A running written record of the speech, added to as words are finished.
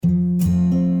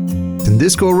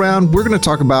this go around, we're going to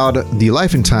talk about the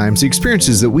life and times, the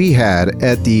experiences that we had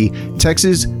at the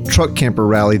Texas Truck Camper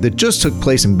Rally that just took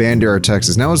place in Bandera,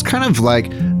 Texas. Now, it was kind of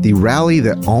like the rally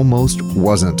that almost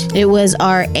wasn't. It was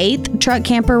our 8th Truck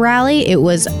Camper Rally. It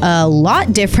was a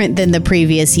lot different than the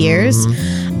previous years,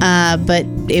 but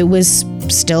it was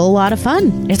still a lot of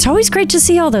fun. It's always great to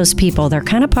see all those people. They're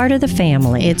kind of part of the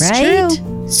family, It's right?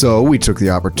 true. So we took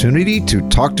the opportunity to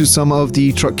talk to some of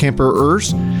the truck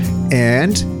camperers,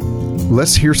 and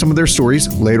let's hear some of their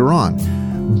stories later on.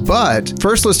 But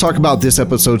first, let's talk about this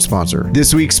episode's sponsor.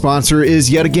 This week's sponsor is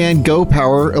yet again Go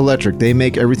Power Electric. They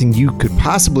make everything you could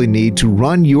possibly need to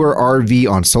run your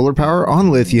RV on solar power, on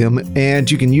lithium,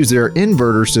 and you can use their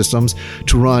inverter systems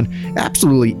to run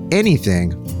absolutely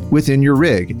anything within your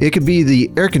rig. It could be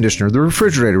the air conditioner, the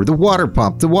refrigerator, the water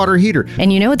pump, the water heater.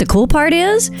 And you know what the cool part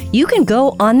is? You can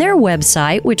go on their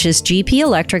website, which is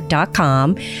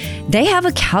gpelectric.com. They have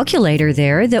a calculator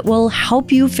there that will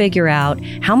help you figure out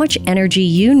how much energy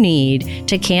you need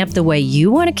to camp the way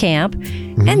you want to camp,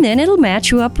 and then it'll match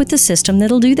you up with the system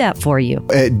that'll do that for you.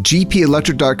 At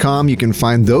gpelectric.com, you can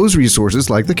find those resources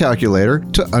like the calculator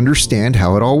to understand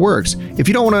how it all works. If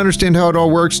you don't want to understand how it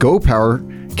all works, Go Power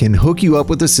can hook you up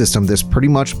with a system that's pretty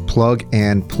much plug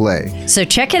and play. So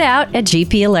check it out at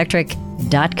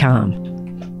gpelectric.com.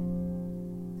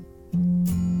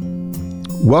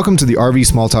 Welcome to the RV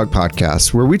Small Talk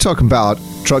Podcast, where we talk about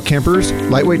truck campers,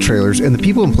 lightweight trailers, and the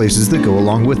people and places that go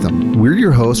along with them. We're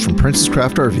your hosts from Princess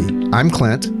Craft RV. I'm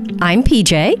Clint. I'm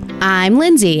PJ. I'm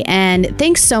Lindsay, and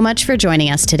thanks so much for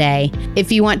joining us today.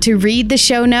 If you want to read the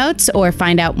show notes or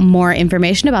find out more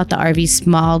information about the RV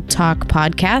Small Talk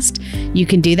podcast, you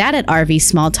can do that at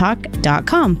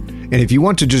rvsmalltalk.com. And if you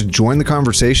want to just join the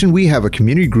conversation, we have a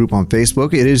community group on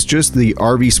Facebook. It is just the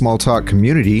RV Small Talk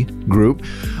community group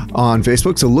on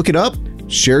Facebook. So look it up,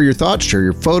 share your thoughts, share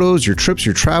your photos, your trips,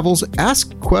 your travels,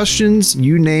 ask questions,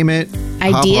 you name it.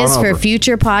 Ideas for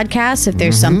future podcasts. If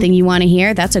there's something you want to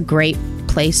hear, that's a great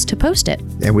place to post it.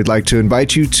 And we'd like to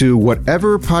invite you to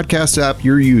whatever podcast app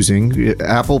you're using,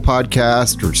 Apple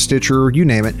Podcast or Stitcher, you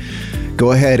name it.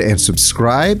 Go ahead and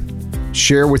subscribe,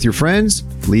 share with your friends,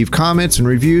 leave comments and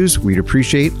reviews. We'd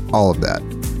appreciate all of that.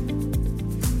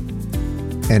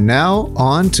 And now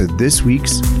on to this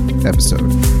week's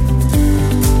episode.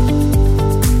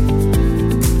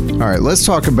 All right, let's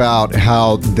talk about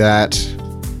how that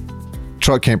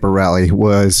truck camper rally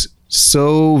was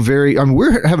so very,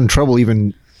 we're having trouble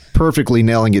even perfectly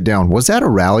nailing it down. Was that a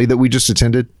rally that we just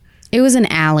attended? It was an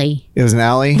alley. It was an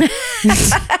alley?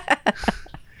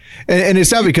 And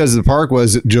it's not because the park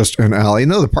was just an alley.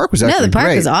 No, the park was actually the park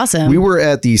great. was awesome. We were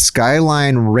at the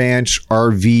Skyline Ranch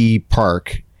RV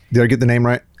Park. Did I get the name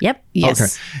right? Yep. Yes.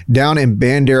 Okay. Down in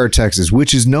Bandera, Texas,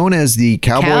 which is known as the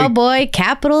Cowboy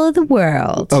capital of the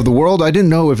world. of the world. I didn't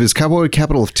know if it's Cowboy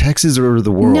capital of Texas or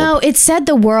the world. No, it said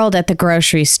the world at the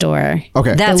grocery store.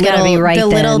 Okay. That's got to be right The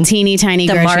then. little teeny tiny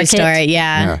The grocery market? store.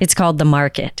 Yeah. It's called the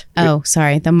market. Oh,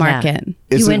 sorry. The market. Yeah.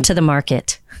 It's You went to the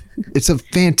market. It's a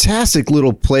fantastic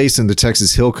little place in the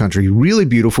Texas Hill Country. Really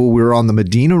beautiful. We were on the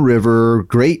Medina River,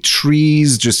 great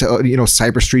trees, just,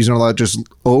 cypress trees and all that, just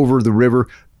over the river.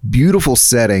 Beautiful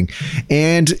setting.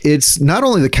 And it's not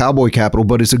only the cowboy capital,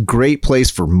 but it's a great place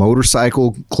for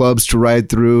motorcycle clubs to ride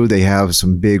through. They have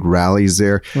some big rallies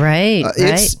there. Right.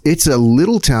 It's a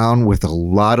little town with a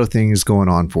lot of things going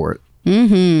on for it.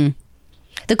 Mm-hmm.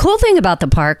 The cool thing about the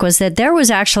park was that there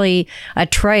was actually a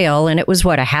trail, and it was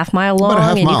a half mile long, About a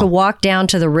half and mile. you could walk down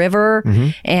to the river,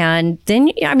 and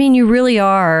then you really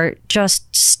are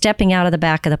just stepping out of the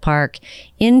back of the park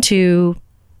into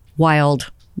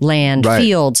wild land, Right.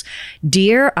 fields.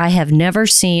 Deer, I have never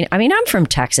seen. I'm from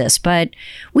Texas, but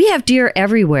we have deer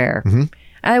everywhere.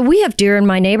 We have deer in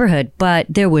my neighborhood, but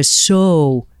there was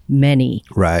so many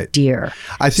deer.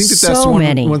 I think that's So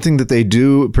many. one thing that they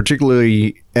do,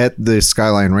 particularly at the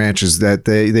Skyline Ranch, is that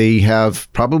they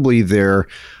have probably their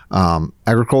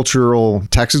agricultural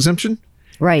tax exemption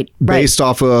Right. based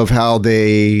off of how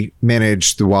they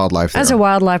manage the wildlife there. As a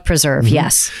wildlife preserve,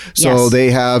 yes. So Yes.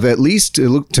 they have at least, it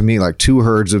looked to me like 2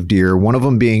 herds of deer, one of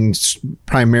them being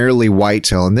primarily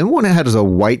whitetail, and then one has a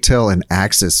whitetail and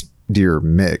axis deer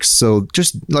mix. So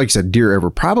just like you said, deer ever,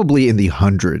 probably in the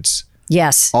hundreds.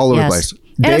 Yes. All over the yes. place.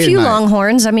 And Day a and few night.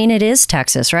 longhorns. It is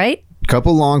Texas, right?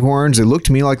 Couple longhorns. It looked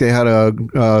to me like they had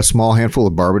a small handful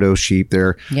of Barbados sheep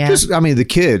there. Yeah. The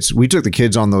kids, we took the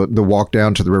kids on the walk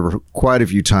down to the river quite a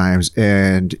few times,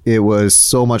 and it was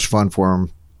so much fun for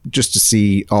them just to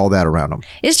see all that around them.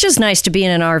 It's just nice to be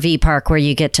in an RV park where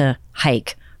you get to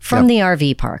hike from the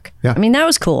RV park. Yeah. That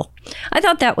was cool. I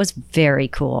thought that was very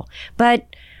cool. But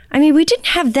I mean, we didn't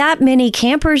have that many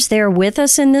campers there with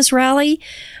us in this rally.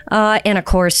 And of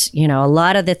course, a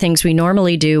lot of the things we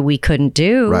normally do, we couldn't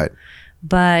do. Right.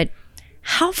 But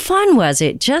how fun was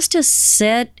it just to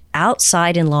sit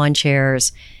outside in lawn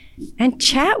chairs and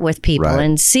chat with people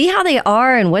and see how they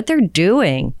are and what they're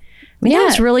doing? I mean, that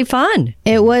was really fun.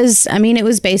 It was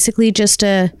basically just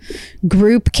a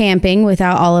group camping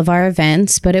without all of our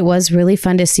events, but it was really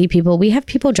fun to see people. We have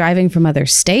people driving from other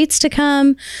states to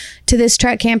come to this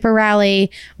truck camper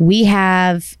rally. We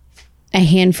have a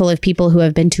handful of people who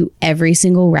have been to every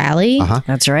single rally.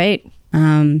 That's right.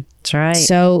 That's right.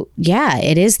 So yeah,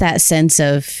 it is that sense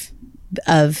of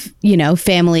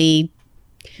family,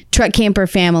 truck camper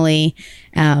family.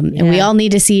 And we all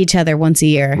need to see each other once a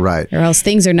year. Right. Or else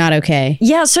things are not okay.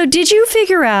 Yeah. So did you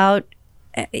figure out,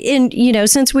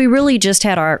 since we really just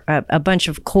had a bunch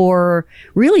of core,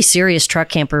 really serious truck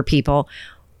camper people,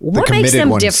 what makes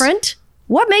them different?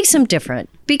 What makes them different?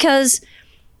 Because,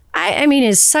 I mean,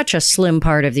 it's such a slim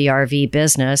part of the RV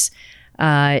business.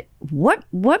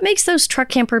 What makes those truck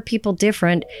camper people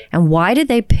different? And why did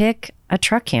they pick a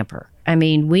truck camper? I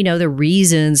mean, we know the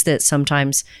reasons that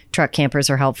sometimes truck campers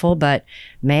are helpful, but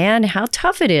man, how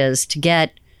tough it is to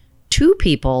get two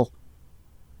people.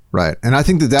 Right. And I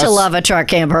think that's... to love a truck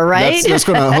camper, right? That's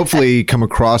going to hopefully come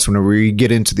across whenever we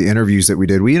get into the interviews that we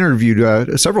did. We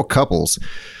interviewed several couples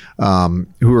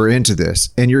who are into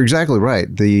this. And you're exactly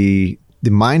right. The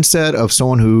mindset of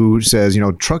someone who says,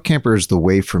 truck camper is the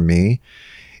way for me,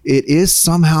 it is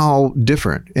somehow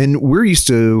different. And we're used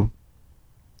to...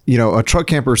 a truck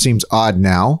camper seems odd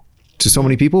now to so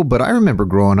many people, but I remember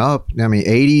growing up,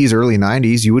 80s, early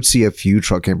 90s, you would see a few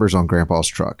truck campers on Grandpa's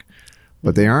truck,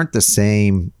 but they aren't the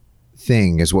same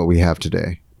thing as what we have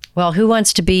today. Well, who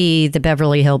wants to be the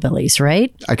Beverly Hillbillies,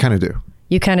 right? I kind of do.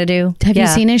 You kind of do? Have you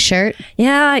seen his shirt?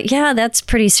 Yeah, that's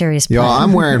pretty serious. Yo,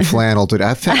 I'm wearing flannel today.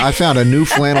 I found a new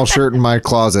flannel shirt in my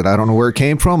closet. I don't know where it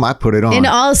came from. I put it on. In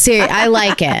all seriousness, I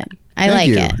like it. I like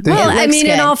it. Well, It I looks mean,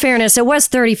 in good. all fairness, it was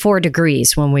 34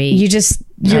 degrees when we...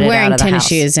 You're wearing out of the tennis house.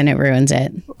 shoes and it ruins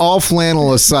it. All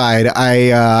flannel aside,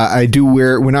 I do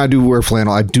wear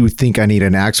flannel, I do think I need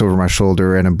an axe over my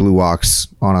shoulder and a blue ox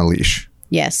on a leash.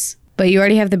 Yes. But you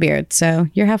already have the beard, so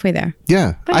you're halfway there.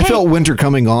 Yeah. I felt winter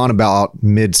coming on about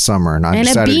midsummer and I And a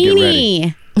decided to get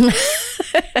ready.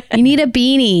 beanie. You need a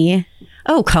beanie.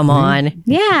 Oh, come on.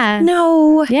 Yeah.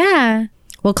 No. Yeah.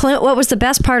 Well, Clint, what was the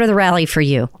best part of the rally for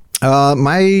you?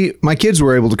 My kids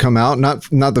were able to come out,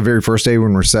 not the very first day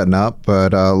when we're setting up,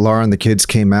 but Laura and the kids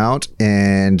came out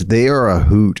and they are a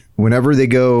hoot. Whenever they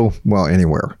go, well,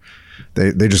 anywhere.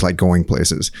 They just like going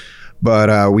places.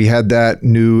 But we had that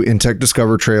new Intech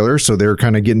Discover trailer, so they're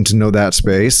kind of getting to know that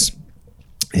space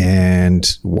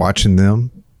and watching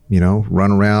them,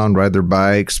 run around, ride their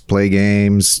bikes, play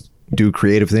games, do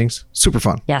creative things. Super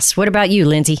fun. Yes. What about you,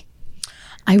 Lindsay?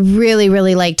 I really,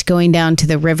 really liked going down to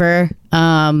the river.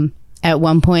 At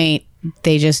one point,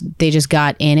 they just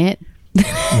got in it.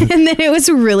 And then it was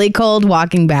really cold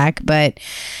walking back, but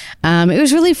it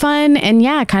was really fun. And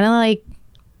yeah, kind of like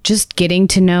just getting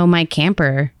to know my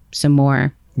camper some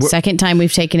more. Second time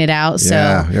we've taken it out. So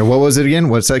Yeah. What was it again?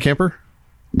 What's that camper?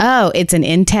 Oh, it's an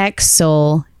Intech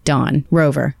Soul Dawn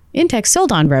Rover. Intech Soul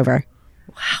Dawn Rover.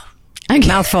 Wow.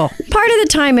 Mouthful. Part of the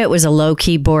time it was a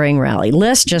low-key, boring rally.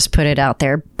 Let's just put it out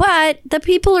there. But the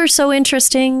people are so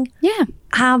interesting. Yeah.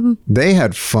 They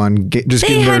had fun just They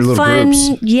getting their had little fun.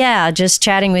 groups. Yeah, just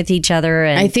chatting with each other.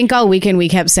 And I think all weekend we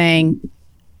kept saying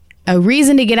a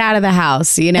reason to get out of the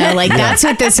house, that's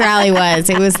what this rally was.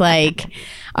 It was like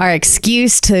our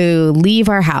excuse to leave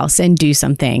our house and do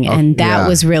something. And that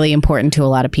was really important to a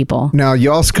lot of people. Now, you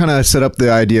also kind of set up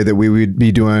the idea that we would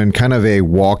be doing kind of a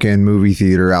walk-in movie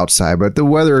theater outside, but the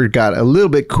weather got a little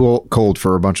bit cold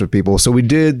for a bunch of people. So we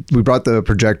brought the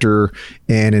projector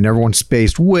in and everyone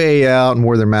spaced way out and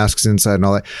wore their masks inside and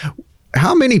all that.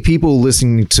 How many people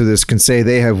listening to this can say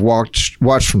they have watched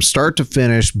from start to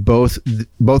finish both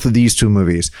of these two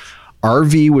movies,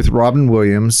 RV with Robin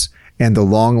Williams and The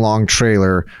Long, Long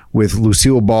Trailer with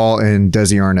Lucille Ball and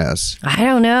Desi Arnaz? I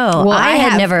don't know. Well, I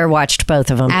had have- never watched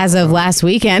both of them. As of last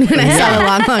weekend when I saw the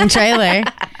Long, Long Trailer.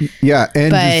 Yeah,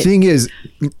 and But- the thing is,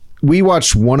 we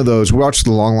watched one of those. We watched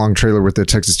The Long, Long Trailer with the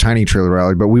Texas Tiny Trailer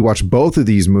Rally, but we watched both of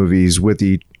these movies with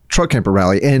the Truck Camper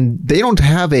Rally, and they don't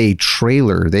have a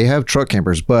trailer. They have truck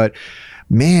campers, but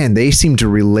man, they seem to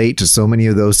relate to so many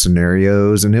of those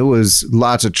scenarios, and it was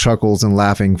lots of chuckles and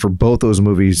laughing for both those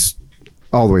movies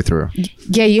all the way through.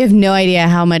 Yeah, you have no idea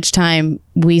how much time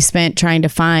we spent trying to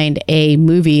find a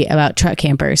movie about truck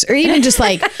campers, or even just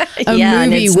like a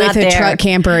movie with a truck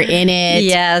camper in it.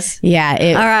 Yes. Yeah.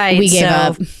 All right. We gave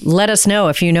up. Let us know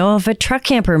if you know of a truck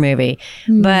camper movie.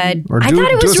 But Or I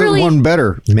thought it was really one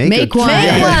better. Make one.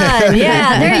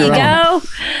 Yeah, there you go.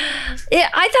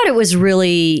 I thought it was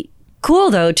really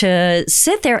cool, though, to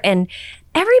sit there and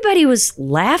everybody was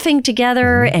laughing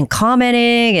together and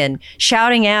commenting and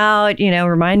shouting out.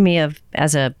 Remind me of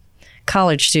as a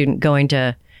college student going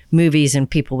to movies and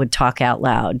people would talk out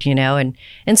loud, and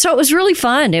so it was really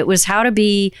fun. It was how to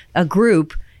be a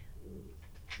group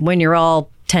when you're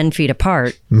all 10 feet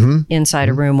apart inside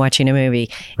a room watching a movie.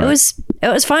 Right. It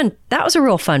was fun. That was a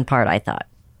real fun part, I thought.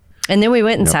 And then we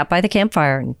went and sat by the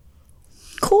campfire and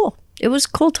cool. It was a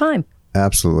cool time.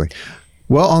 Absolutely.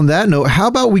 Well, on that note, how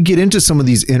about we get into some of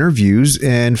these interviews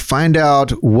and find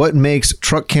out what makes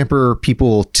truck camper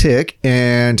people tick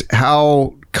and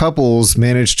how couples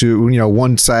manage to,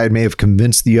 one side may have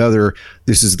convinced the other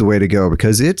this is the way to go,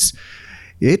 because it's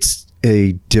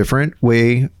a different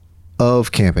way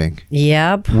of camping.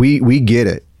 Yep. We get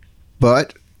it,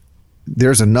 but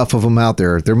there's enough of them out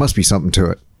there. There must be something to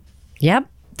it. Yep.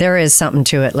 There is something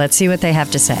to it. Let's see what they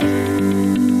have to say.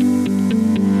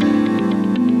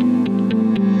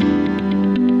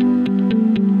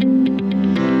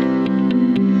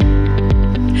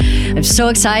 I'm so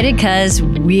excited because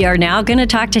we are now going to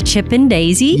talk to Chip and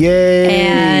Daisy. Yay!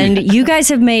 And you guys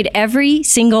have made every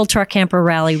single truck camper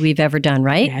rally we've ever done,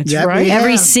 right? That's right.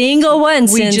 Every single one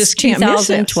since just can't miss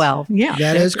it. 2012. Yeah,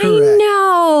 that is correct.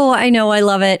 I know. I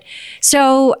love it.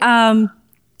 So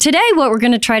today what we're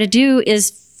going to try to do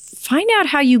is find out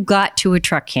how you got to a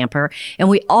truck camper. And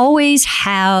we always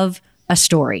have a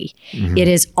story. Mm-hmm. It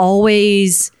is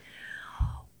always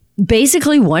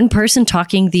basically one person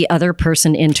talking the other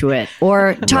person into it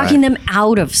or talking them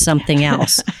out of something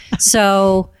else.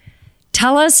 So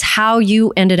tell us how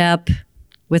you ended up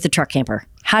with a truck camper.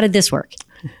 How did this work?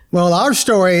 Well, our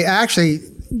story, actually,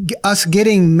 us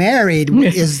getting married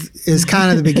is kind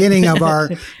of the beginning of our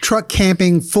truck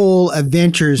camping full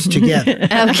adventures together.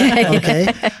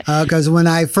 Okay. Because when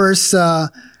I first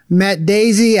met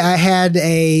Daisy, I had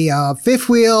a fifth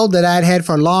wheel that I'd had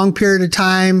for a long period of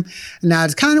time, and I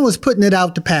kind of was putting it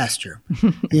out to pasture,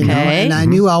 know, and I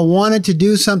knew I wanted to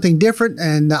do something different,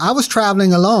 and I was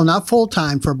traveling alone, not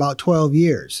full-time, for about 12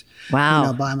 years.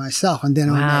 Wow. By myself. And then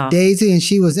I met Daisy, and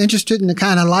she was interested in the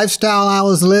kind of lifestyle I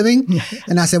was living,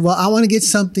 and I said, well, I want to get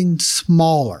something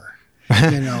smaller.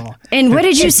 And what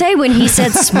did you say when he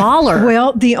said smaller?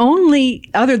 Well, the only,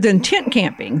 other than tent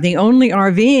camping, the only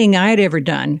RVing I had ever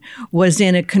done was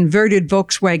in a converted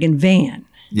Volkswagen van.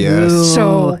 Yes.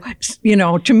 So,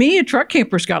 to me, a truck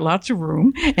camper's got lots of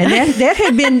room. And that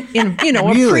had been in,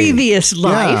 Really? a previous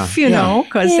life,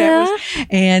 because that was,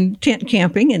 and tent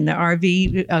camping in the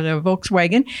RV, the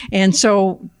Volkswagen. And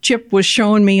so Chip was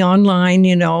showing me online,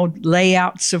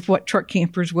 layouts of what truck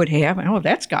campers would have. Oh,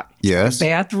 that's got a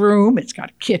bathroom. It's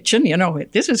got a kitchen.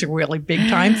 This is a really big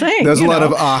time thing. There's a lot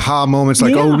of aha moments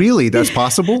like, oh, really? That's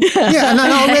possible? Yeah, and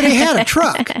I already had a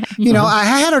truck. I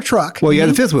had a truck. Well, you had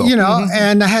a fifth wheel.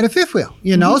 And I had a fifth wheel,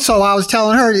 so I was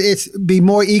telling her it's be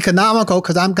more economical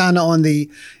because I'm kind of on the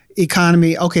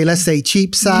economy, let's say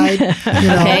cheap side.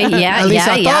 At least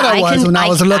I thought I was when I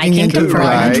was looking into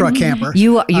a truck camper.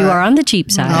 You are on the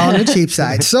cheap side. On the cheap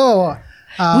side. So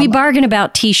we bargain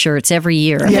about T-shirts every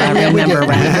year, if I remember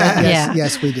right.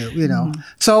 Yes, we do.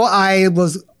 So I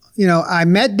was, I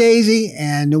met Daisy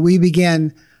and we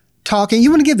began talking. You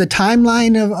want to give the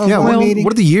timeline of our meeting?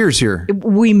 What are the years here?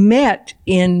 We met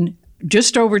in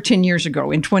just over 10 years ago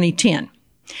in 2010.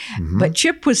 Mm-hmm. But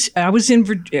I was in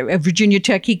Virginia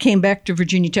Tech. He came back to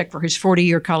Virginia Tech for his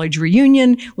 40-year college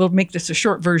reunion. We'll make this a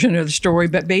short version of the story.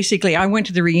 But basically, I went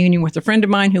to the reunion with a friend of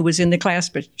mine who was in the class,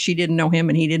 but she didn't know him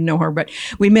and he didn't know her. But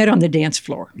we met on the dance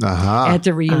floor at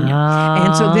the reunion.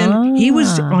 And so then he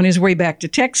was on his way back to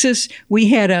Texas. We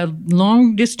had a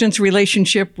long-distance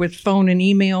relationship with phone and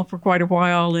email for quite a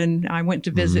while. And I went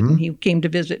to visit and he came to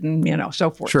visit and, so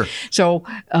forth. Sure. So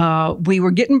we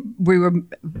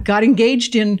got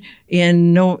engaged in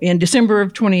December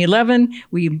of 2011.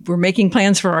 We were making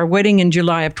plans for our wedding in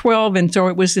July of 12, and so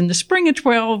it was in the spring of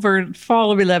 12 or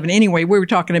fall of 11. Anyway, we were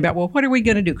talking about, well, what are we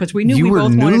going to do? Because we knew we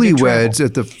both wanted to travel. You were newlyweds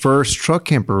at the first truck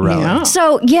camper rally. Yeah.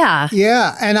 So, yeah.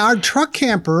 Yeah, and our truck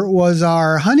camper was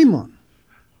our honeymoon.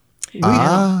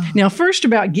 Now, first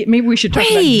maybe we should talk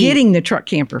about getting the truck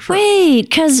camper first.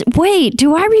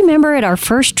 Do I remember at our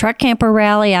first truck camper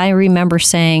rally, I remember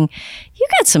saying, you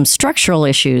got some structural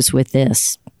issues with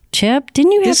this, Chip.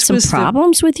 Didn't you have some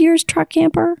problems with yours truck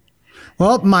camper?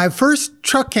 Well, my first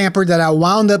truck camper that I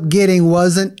wound up getting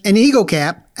wasn't an Eagle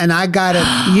Cap, and I got it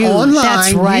online.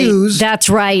 That's right. Used. That's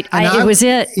right. And It was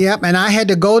it. Yep, and I had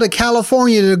to go to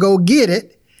California to go get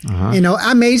it.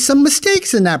 I made some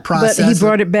mistakes in that process. But he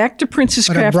brought it back to Princess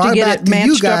Craft to get it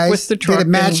matched up with the truck. Get it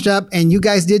matched up, and you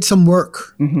guys did some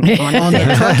work on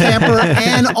the truck camper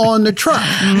and on the truck.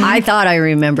 I thought I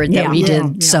remembered that we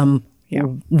did some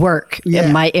work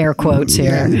in my air quotes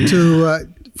here.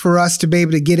 For us to be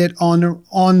able to get it on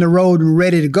the road and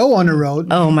ready to go on the road.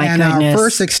 Oh, my goodness. And our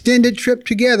first extended trip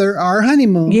together, our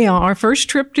honeymoon. Yeah, our first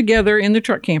trip together in the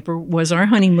truck camper was our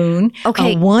honeymoon.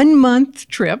 Okay. A 1-month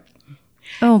trip.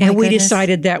 Oh, my and we goodness.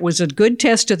 decided that was a good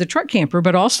test of the truck camper,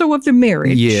 but also of the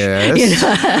marriage. Yes.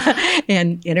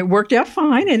 And it worked out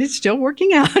fine, and it's still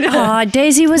working out. Aw,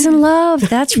 Daisy was in love.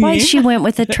 That's why she went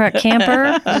with the truck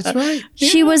camper. That's right.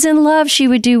 She was in love. She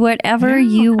would do whatever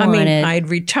you I wanted. mean, I'd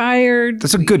retired.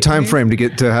 That's a good time frame to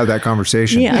get to have that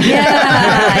conversation.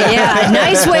 yeah.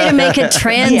 Nice way to make a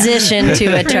transition to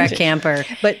a truck camper.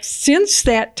 But since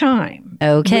that time,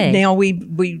 Okay. now we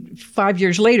 5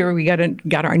 years later we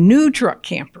got our new truck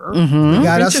camper. We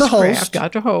got us a Princess Craft host.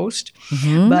 got to host,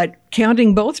 but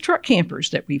counting both truck campers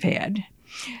that we've had.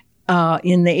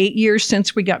 In the 8 years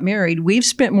since we got married, we've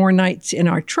spent more nights in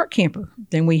our truck camper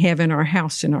than we have in our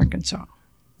house in Arkansas.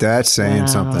 That's saying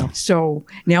something. So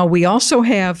now we also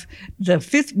have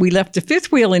we left the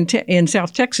fifth wheel in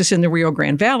South Texas in the Rio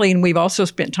Grande Valley, and we've also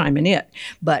spent time in it.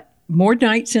 But more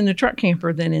nights in the truck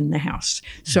camper than in the house.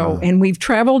 So, and we've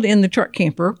traveled in the truck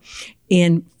camper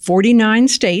in 49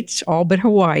 states, all but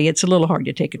Hawaii. It's a little hard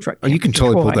to take a truck camper. You can to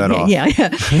totally pull Hawaii. that off.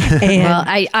 Yeah. And Well,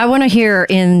 I want to hear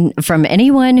from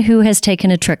anyone who has taken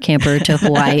a truck camper to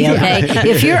Hawaii, okay?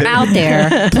 If you're out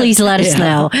there, please let us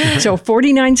know. so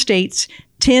 49 states,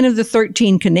 10 of the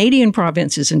 13 Canadian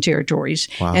provinces and territories,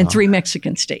 and 3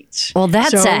 Mexican states. Well,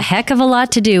 that's So- a heck of a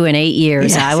lot to do in 8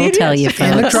 years, Yes, I will it tell is. you,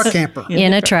 In a folks. truck camper.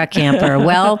 In a truck camper.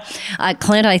 Well,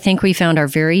 Clint, I think we found our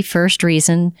very first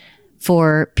reason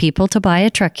for people to buy a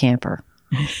truck camper.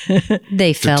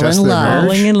 They fell test in their love. marriage?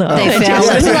 Falling in love. They fell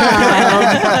in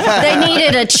love. They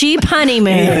needed a cheap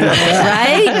honeymoon,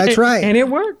 right? That's right. And it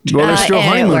worked. Well, they're still And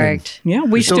it honeymooning. worked. Yeah,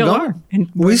 we still still going. are. And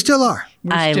We still are.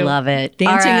 we're I still love it.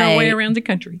 Dancing All our way right. around the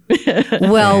country.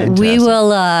 Well, we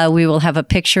will have a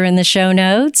picture in the show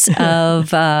notes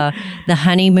of the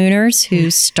honeymooners who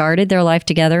started their life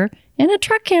together in a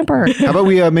truck camper. How about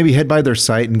we maybe head by their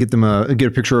site and get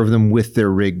a picture of them with their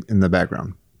rig in the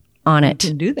background? On it.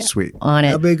 Can do that. Sweet. On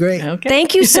That'll it. be great. Okay.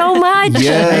 Thank you so much.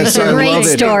 Yes, It's a I great love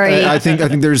it. story. I think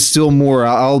there's still more.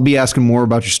 I'll be asking more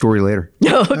about your story later.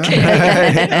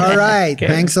 Okay. All right.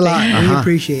 Thanks a lot. We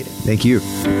appreciate it. Thank you.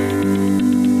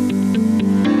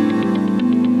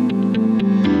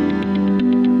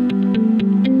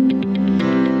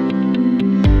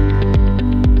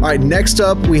 All right, next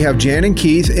up we have Jan and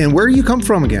Keith. And where do you come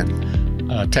from again?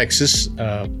 Texas.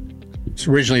 It's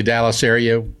originally Dallas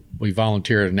area. We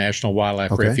volunteer at a National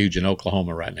Wildlife Okay. Refuge in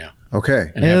Oklahoma right now,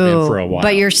 Okay. and have been for a while.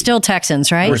 But you're still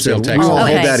Texans, right? We're still We Texans. will hold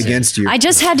Okay. that against you. I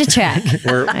just had to check.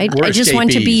 We're I we're just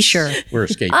want to be escapees. sure. We're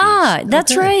escapees.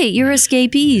 That's right. You're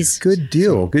escapees. Good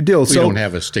deal. Good deal. we So don't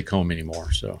have a stick home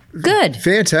anymore. So Good.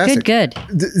 fantastic. Good.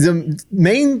 The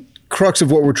main crux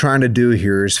of what we're trying to do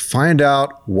here is find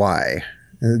out why.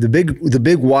 The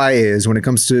big why is when it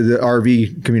comes to the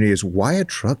RV community is why a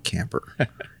truck camper?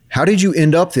 How did you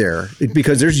end up there?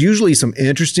 Because there's usually some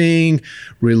interesting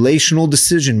relational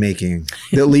decision making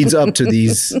that leads up to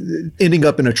these ending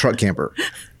up in a truck camper.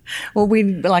 Well,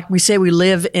 like we say, we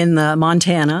live in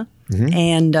Montana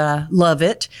and love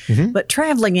it, but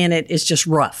traveling in it is just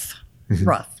rough,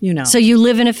 So you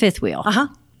live in a fifth wheel. Uh-huh.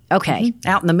 Okay.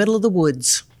 Out in the middle of the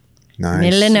woods. Nice.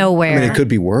 Middle of nowhere. I mean, it could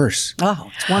be worse.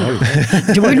 Oh, it's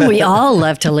wonderful. Wouldn't we all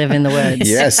love to live in the woods?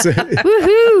 Yes.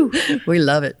 Woohoo! We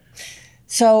love it.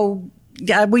 So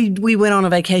yeah, we went on a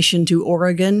vacation to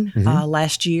Oregon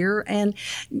last year, and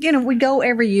we go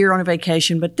every year on a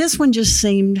vacation, but this one just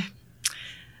seemed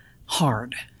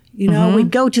hard.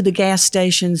 We'd go to the gas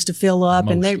stations to fill up,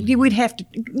 and we'd have to,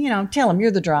 tell them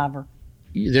you're the driver.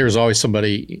 there's always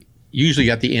somebody. Usually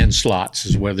got the end slots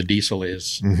is where the diesel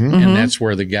is, and that's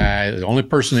where the only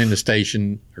person in the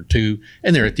station or two,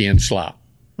 and they're at the end slot.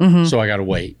 So I got to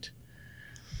wait,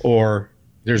 or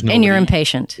there's no. And you're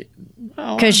impatient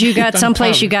because you got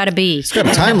someplace you got to be. It's got a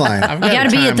timeline. I've You got to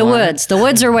be at the woods. The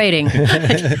woods are waiting.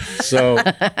 So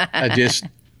I just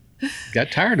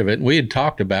got tired of it. And we had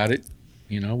talked about it.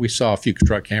 We saw a few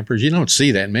truck campers. You don't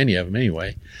see that many of them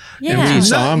anyway. Yeah. And we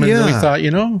saw them, and we Yeah.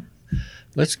 thought,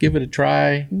 let's give it a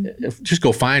try. Just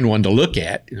go find one to look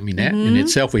at. I mean, that in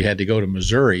itself, we had to go to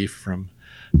Missouri from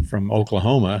from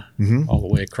Oklahoma all the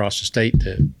way across the state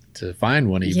to find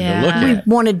one even Yeah. to look We at.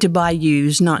 wanted to buy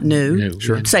used, not new. New,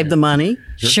 sure. Save the money.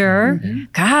 Sure.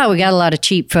 God, we got a lot of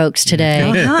cheap folks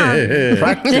today.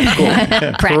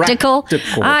 Practical?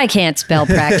 I can't spell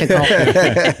practical.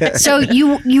 So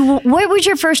what was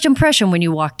your first impression when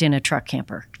you walked in a truck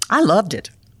camper? I loved it.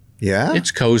 Yeah.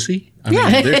 It's cozy. I mean,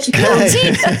 It's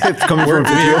coming from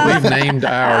we've named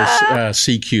ours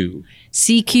CQ.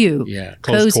 CQ. Yeah,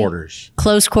 close Cozy. quarters.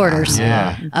 Close quarters.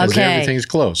 Yeah, 'cause Okay. everything's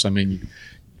close. I mean,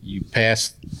 you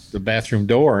pass the bathroom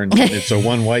door and it's a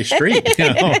one-way street.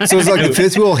 You know? So it's like the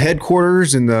fifth wheel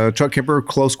headquarters and the truck camper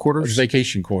close quarters?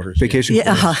 Vacation quarters. Vacation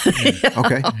Yeah. quarters.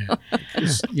 Okay.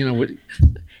 You know,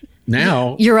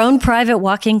 now, Your own private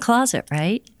walk-in closet,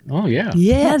 right? oh yeah,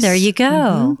 Yeah, there you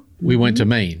go. we went to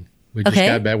Maine. We just Okay.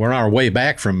 got back. We're on our way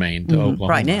back from Maine to Oklahoma.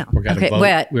 Right now. We're going to Okay, vote.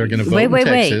 wait, We're going to vote wait, in wait.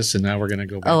 Texas, and now we're going to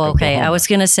go back Oh, to okay. Oklahoma. I was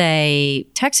going to say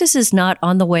Texas is not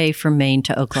on the way from Maine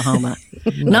to Oklahoma.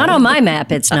 Not on my map,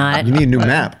 it's not. You need a new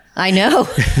map. I know.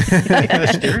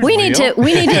 we need to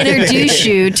introduce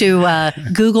you to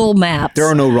Google Maps. There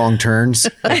are no wrong turns.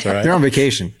 That's all right. They're on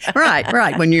vacation.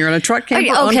 Right. When you're in a truck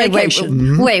camper on Okay,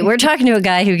 vacation. wait. We're talking to a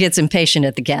guy who gets impatient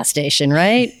at the gas station,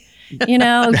 right? You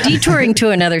know, detouring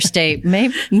to another state may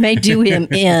do him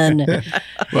in.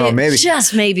 Well, maybe.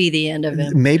 Just may be the end of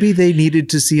him. Maybe they needed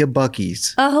to see a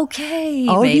Buc-ee's. Okay.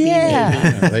 Oh, maybe. yeah.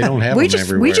 Yeah, they don't have We them just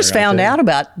everywhere. found out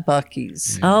about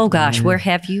Buc-ee's. Oh gosh, where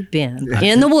have you been?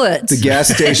 In the woods. The gas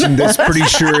station that's pretty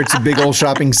sure it's a big old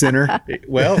shopping center.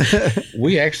 Well,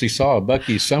 we actually saw a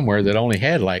Buc-ee's somewhere that only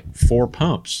had like 4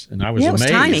 pumps, and I was Yeah, it was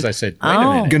amazed. tiny. I said, "Wait a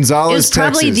minute." It Gonzales, was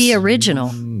probably Texas. the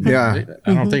original. Yeah.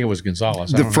 I don't think it was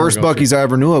Gonzales. I The don't first remember going Buc-ee's I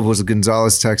ever knew of was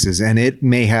Gonzales, Texas, and it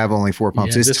may have only 4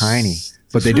 pumps. Yeah, It's this- tiny,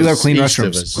 but they this do have was clean east of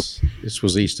restrooms. us. This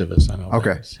was east of us. I know. that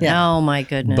Okay. is. Yeah. Oh my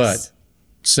goodness. But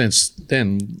since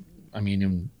then, I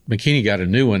mean, McKinney got a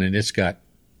new one, and it's got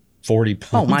 40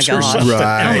 pumps. Oh, my or gosh. something.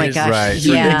 Right. Oh my gosh. Right. It's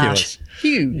Yeah. ridiculous.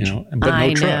 Huge. You know, but I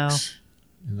no know. trucks.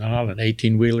 Not an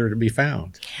 18-wheeler to be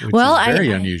found, which Well, is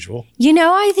very I- unusual. You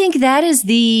know, I think that is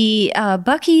the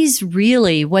Buc-ee's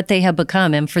really what they have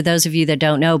become. And for those of you that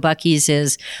don't know, Buc-ee's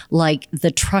is like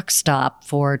the truck stop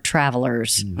for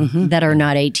travelers that are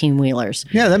not 18-wheelers.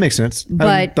 Yeah, that makes sense. I But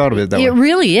hadn't thought of it that way.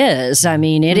 really is. I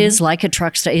mean, it is like a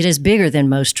truck stop. It is bigger than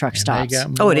most truck They stops.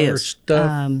 got Oh, it more is.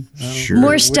 Stuff. Sure.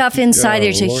 More stuff inside.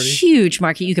 There's a Lordy. huge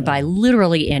market. You could buy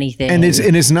literally anything. And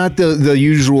it's not the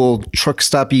usual truck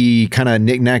stoppy kind of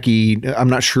knick-knacky. I'm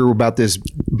not sure about this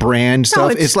brand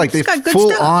stuff. it's- It's like they it's got good full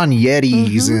stuff. on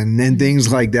Yetis and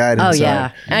things like that. Oh inside.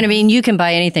 yeah, and I mean, you can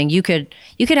buy anything. You could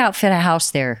outfit a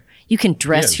house there. You can Yeah,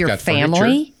 dress it's your got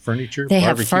family. Furniture. They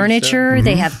have barbecue furniture. Mm-hmm.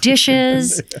 They have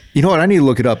dishes. You know what? I need to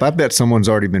look it up. I bet someone's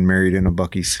already been married in a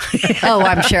Buc-ee's. Oh,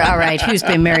 I'm sure. All right, who's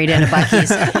been married in a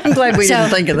Buc-ee's? I'm glad we So-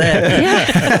 didn't think of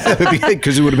that.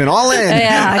 Because it would have been all in.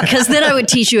 Yeah, because then I would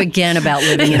teach you again about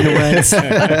living in the woods.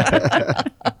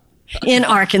 In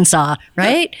Arkansas,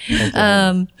 right?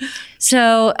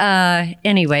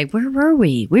 Anyway, where were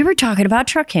we? We were talking about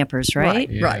truck campers, right?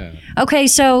 Yeah. Right. Okay,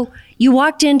 so you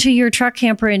walked into your truck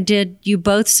camper and did you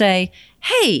both say,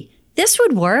 hey, this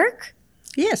would work?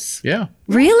 Yes. Yeah.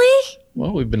 Really?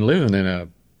 Well, we've been living in a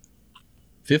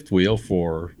fifth wheel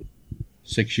for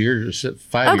 6 years,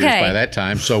 5 years Okay. by that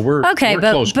time. So we're Okay, we're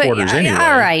close quarters anyway.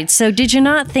 all right. So did you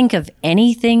not think of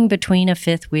anything between a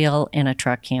fifth wheel and a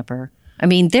truck camper? I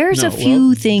mean, there's No, a few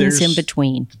well, things in there's-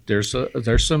 between.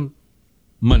 There's some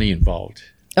money involved.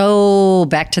 Oh,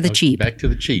 back to the cheap. Back to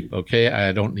the cheap. Okay,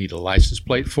 I don't need a license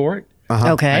plate for it.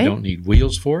 Okay. I don't need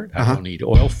wheels for it. I don't need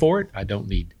oil for it. I don't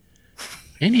need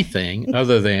anything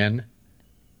other than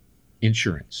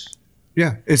insurance.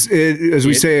 Yeah, as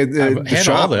we say at I've the had all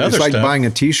shop, the it's other like stuff. buying a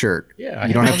T-shirt. Yeah, I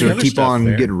you don't had have all the to other keep stuff on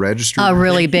there. getting registered. A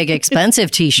really big, expensive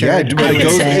yeah, T-shirt. but I would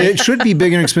say. it should be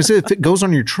big and expensive if it goes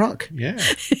on your truck. Yeah.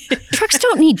 Trucks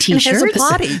don't need It has a T-shirts.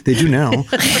 potty. They do now.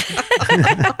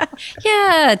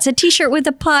 Yeah, it's a T-shirt with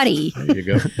a potty. There you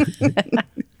go.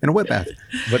 And a wet bath.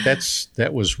 But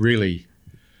that was really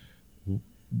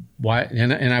why.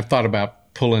 And I've thought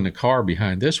about pulling a car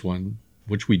behind this one,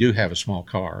 which we do have a small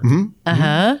car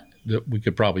that we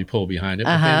could probably pull behind it.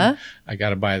 But then I got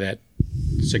to buy that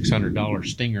 $600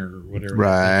 Stinger or whatever.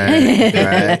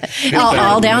 Right.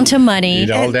 All down to money. It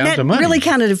all down that to money. really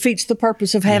kind of defeats the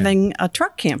purpose of having a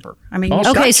truck camper. I mean, Also-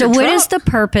 you've got Okay, so your what is truck.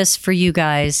 the purpose for you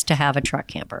guys to have a truck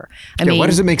camper? I why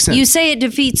does it make sense? You say it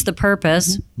defeats the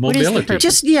purpose. What is the Mobility.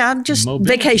 purpose? just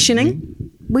Mobility. vacationing.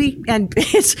 And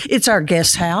it's our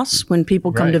guest house when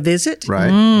people come Right. to visit. Right.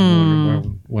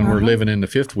 When we're living in the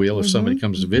fifth wheel, if somebody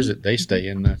comes to visit, they stay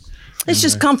in the It's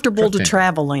just comfortable to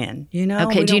travel in, you know.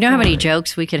 Okay, do you know how many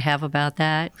jokes we could have about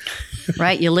that?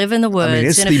 Right? You live in the woods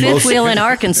it's in a the fifth most- wheel in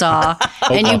Arkansas,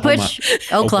 and you put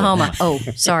Oklahoma. Oh,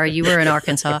 sorry, you were in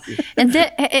Arkansas,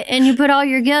 and you put all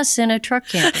your guests in a truck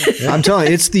camper. I'm telling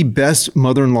you, it's the best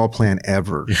mother-in-law plan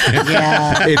ever.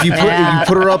 Yeah. If you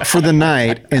put her up for the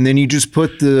night and then you just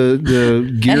put the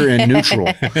gear in neutral.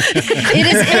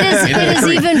 It is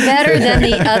even better than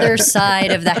the other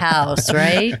side of the house,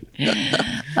 right?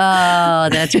 Oh,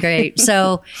 that's great.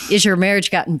 So, is your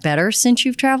marriage gotten better since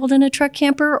you've traveled in a truck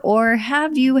camper, or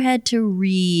have you had to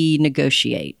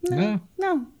renegotiate?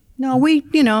 No, we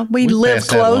live passed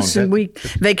that close long. and we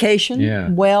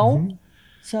vacation well.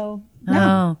 So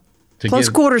no. Oh, Close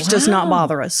quarters does not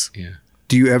bother us. Yeah.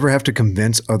 Do you ever have to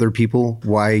convince other people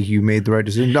why you made the right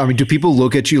decision? I mean, do people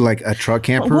look at you like a truck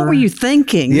camper? What were you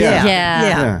thinking?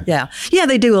 Yeah. Yeah,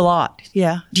 they do a lot.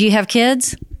 Yeah. do you have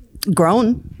kids?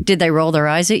 Grown. Did they roll their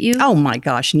eyes at you? Oh my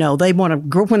gosh, no. They want to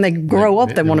grow when they grow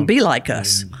up, they want to be like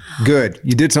us. Good.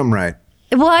 You did something right.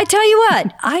 Well, I tell you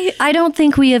what, I don't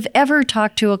think we have ever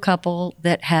talked to a couple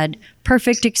that had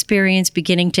perfect experience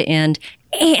beginning to end,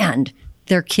 and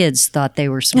their kids thought they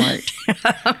were smart.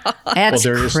 That's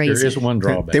There crazy. is one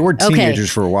drawback. They were Okay. teenagers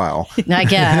for a while. I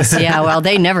guess. Yeah. Well,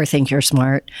 they never think you're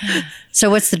smart. So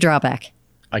what's the drawback?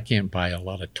 I can't buy a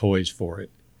lot of toys for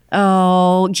it.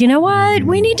 Oh, you know what?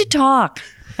 We need to talk.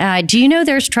 Do you know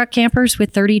there's truck campers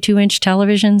with 32-inch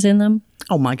televisions in them?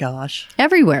 Oh my gosh.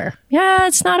 Everywhere. Yeah,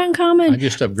 it's not uncommon. I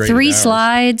just upgraded 3 ours.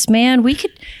 slides, man.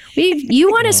 You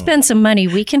want to spend some money,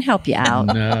 we can help you out.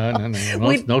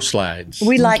 No slides.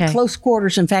 We like Okay. close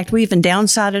quarters. In fact, we even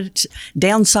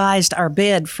downsized our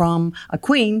bed from a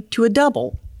queen to a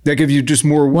double. That gives you just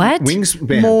more What?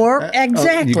 wingspan. More, You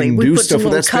exactly. can We do put stuff some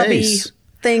with little that cubby space.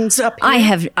 things up here. I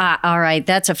have, all right,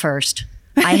 that's a first.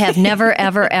 I have never,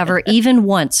 ever, ever, even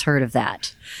once heard of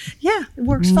that. Yeah, it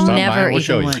works fine. Stop by Never and we'll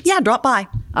show even you. once. Yeah, drop by.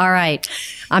 All right.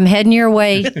 I'm heading your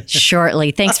way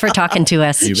shortly. Thanks for talking to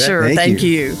us. You bet. Sure, Thank thank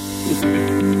you.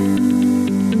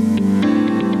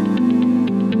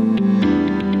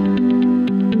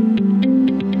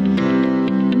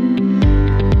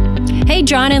 Hey,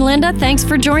 John and Linda, thanks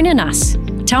for joining us.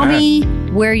 Tell me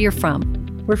where you're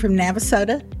from. We're from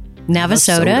Navasota.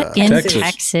 Navasota in Texas.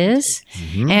 Texas.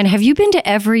 And have you been to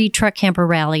every truck camper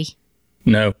rally?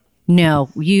 No, No.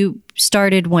 You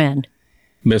started when?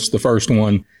 missed the first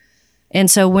one, And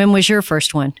so when was your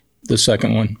first one? the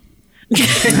second one. All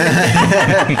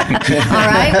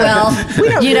right. Well,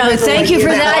 thank you for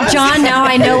that, John. Now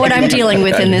I know what I'm dealing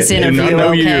with in this And interview. no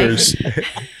Okay. years.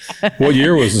 What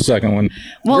year was the second one?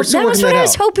 Well, We're still that was working what that I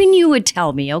was out. hoping you would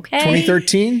tell me. Okay.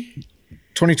 2013?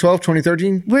 2012,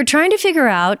 2013? We're trying to figure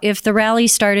out if the rally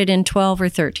started in 12 or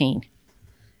 13.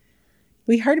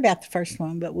 We heard about the first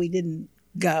one, but we didn't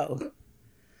go.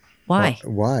 Why?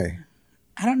 Why?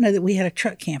 I don't know that we had a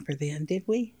truck camper then, did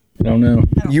we? I don't know.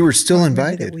 You were still remember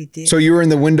invited. that we did. So you were in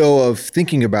the window of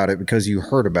thinking about it because you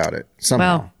heard about it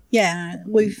somehow. Well, Yeah,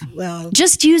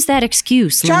 just use that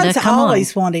excuse, Linda. John's Come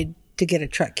always on. wanted to get a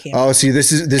truck camper. Oh, see,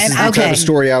 this is the type okay. of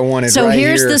story I wanted. So right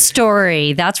here's here. the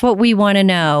story. That's what we want to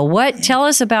know. Tell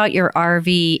us about your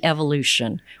RV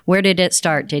evolution. Where did it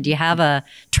start? Did you have a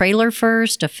trailer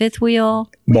first, a fifth wheel?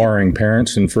 Borrowing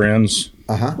parents and friends,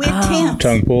 We Oh. had tents.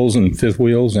 tongue pulls and fifth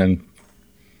wheels and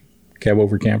cab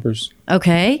over campers.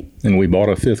 Okay. And we bought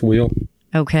a fifth wheel.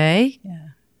 Okay. Yeah.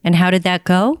 And how did that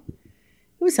go?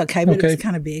 It was okay, but it was Okay.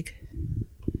 kind of big.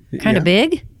 Kind of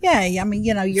big? Yeah, I mean,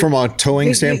 you're From a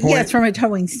towing standpoint? Yes, from a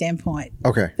towing standpoint.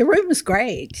 Okay. The room was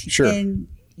great. Sure. And,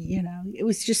 it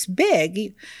was just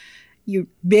big. You're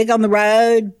big on the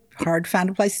road, hard to find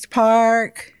a place to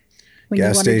park. When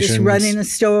Gas you want to just stations. run in a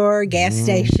store, gas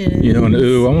station. And I want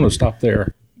to stop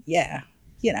there. Yeah.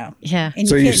 Yeah. And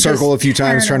So you can't circle a just few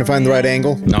times turn trying to find the right around.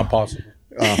 angle? Not possible.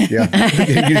 Yeah.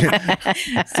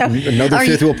 Another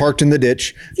fifth wheel parked in the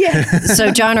ditch. Yeah.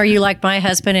 So, John, are you like my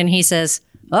husband and he says,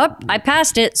 oh, I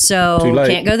passed it, so Too late.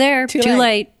 can't go there. Too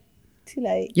late. Too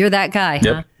late. You're that guy, huh?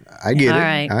 Yep. I get All it.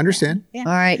 right. I understand. All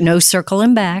right. No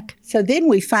circling back. So then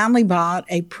we finally bought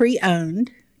a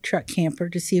pre-owned truck camper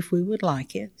to see if we would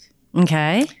like it.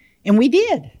 Okay. And we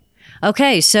did.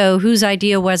 Okay. So, whose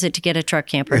idea was it to get a truck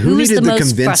camper? Who Who's the needed the most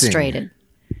convincing? frustrated?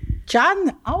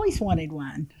 John always wanted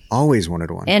one. Always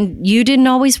wanted one. And you didn't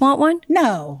always want one?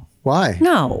 No, Why?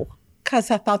 No. because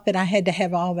I thought that I had to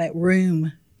have all that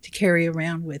room to carry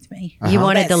around with me. You All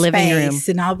wanted that the living room. space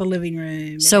and all the living room.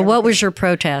 and So, what everything. was your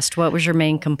protest? What was your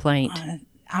main complaint?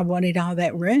 I wanted all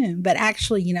that room. But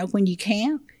actually, when you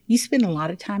camp, You spend a lot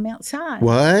of time outside.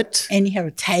 What? And you have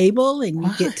a table and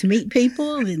you get to meet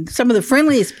people and some of the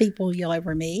friendliest people you'll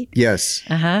ever meet. Yes.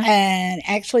 And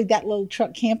actually, that little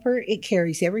truck camper, it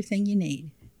carries everything you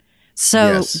need.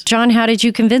 So, Yes. John, how did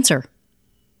you convince her?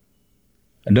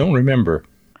 I don't remember.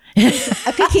 I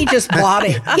think he just bought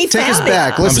it. He Take us found it.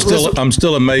 back. I'm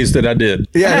still amazed that I did.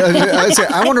 Yeah,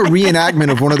 I want a reenactment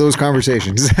of one of those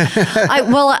conversations.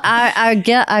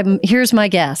 Here's my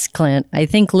guess, Clint. I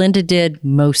think Linda did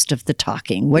most of the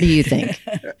talking. What do you think?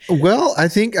 Well, I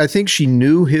think she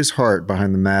knew his heart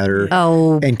behind the matter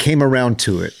and came around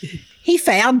to it. He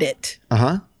found it.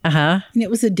 Uh-huh. And it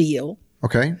was a deal.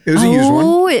 Okay. It was a used one.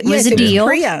 Oh, it was a deal.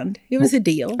 It was pre-owned. It was a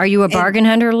deal. Are you a bargain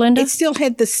hunter, Linda? It still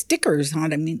had the stickers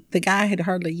on it. I mean, the guy had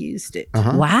hardly used it.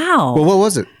 Wow. Well, what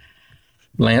was it?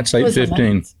 Lance It was a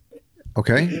 815. Lance.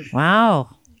 Okay.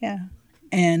 Wow. Yeah.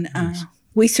 And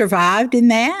we survived in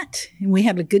that, and we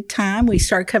had a good time. We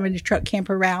started coming to truck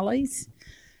camper rallies,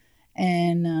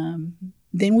 and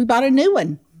then we bought a new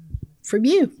one from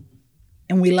you,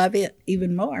 and we love it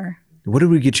even more. What did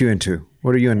we get you into?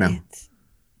 What are you in now?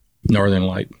 Northern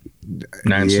Light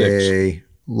 9.6. Yay.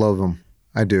 Love them.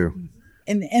 I do.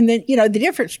 And then, the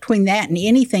difference between that and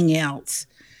anything else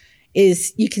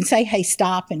is you can say, hey,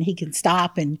 stop, and he can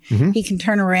stop, and he can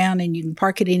turn around, and you can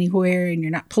park it anywhere, and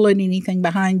you're not pulling anything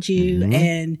behind you.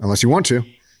 And Unless you want to.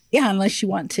 yeah, unless you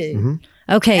want to.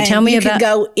 Okay, And tell me you about. can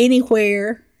go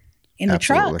anywhere in a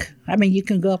Absolutely. truck. I mean, you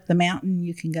can go up the mountain,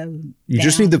 you can go You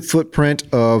just need the footprint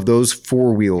of those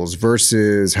four wheels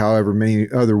versus however many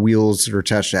other wheels are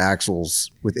attached to axles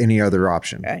with any other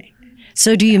option. right.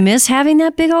 So, do you miss having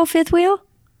that big old fifth wheel?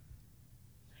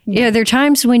 Yeah, there are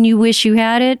times when you wish you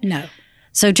had it. No.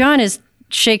 So, John is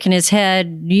shaking his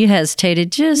head. You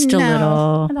hesitated just a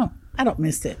little. I don't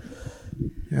miss it.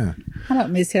 Yeah. I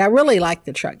don't miss it. I really like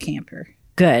the truck camper.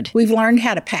 Good. We've learned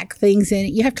how to pack things in it.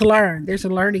 You have to learn. There's a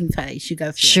learning phase you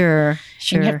go through. Sure. And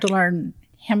you have to learn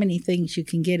how many things you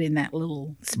can get in that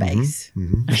little space.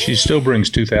 She still brings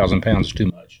 2,000 pounds too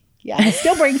much. Yeah, I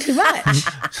still bring too much.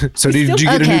 So did you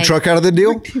get a new Okay. truck out of the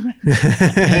deal?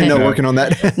 No, working on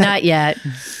that. Not yet.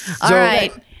 All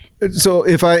right. So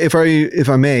if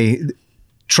I may,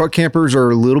 truck campers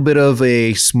are a little bit of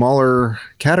a smaller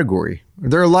category.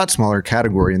 They're a lot smaller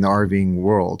category in the RVing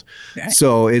world. Right.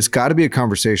 So it's got to be a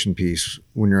conversation piece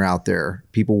when you're out there.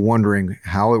 People wondering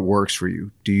how it works for you.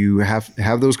 Do you have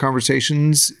those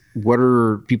conversations? What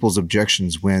are people's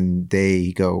objections when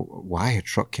they go, "Why a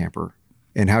truck camper?"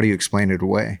 And how do you explain it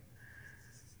away?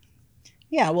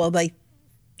 Yeah, well,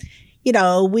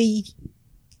 we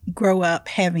grow up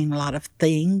having a lot of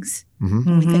things.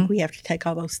 And we think we have to take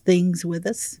all those things with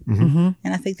us. And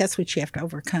I think that's what you have to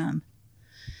overcome.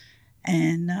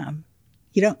 And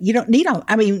you don't need all.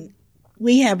 I mean,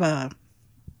 we have a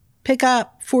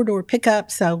pickup, 4-door pickup,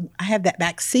 so I have that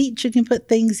back seat you can put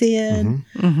things in.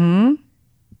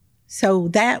 So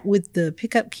that with the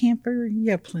pickup camper,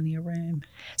 you have plenty of room.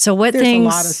 So what There's things? a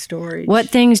lot of storage. What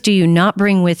things do you not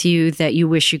bring with you that you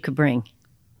wish you could bring?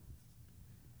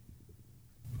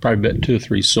 Probably about 2 or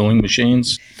 3 sewing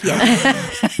machines.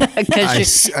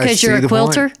 Because I you're a see the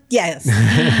quilter. point. Yes.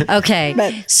 Okay.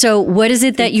 But- So what is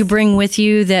it that you bring with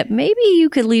you that maybe you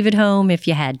could leave at home if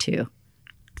you had to?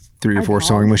 3 or 4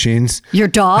 sewing machines. Your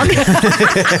dog?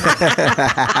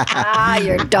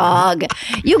 Your dog.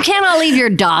 You cannot leave your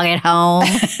dog at home.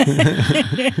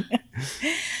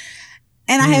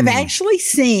 And I have actually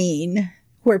seen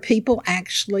where people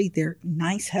their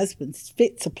nice husbands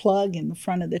fits a plug in the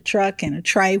front of the truck and a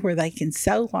tray where they can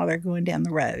sew while they're going down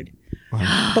the road.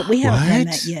 But we haven't done What?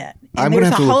 that yet. I'm And gonna there's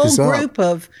have to a look whole this up. group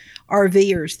of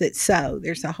RVers that sew.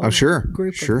 There's a whole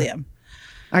group sure. of them.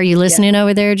 Are you listening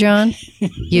over there, John?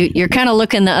 You're kind of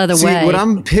looking the other See, way. what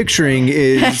I'm picturing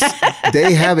is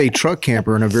they have a truck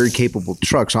camper and a very capable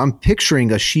truck. So I'm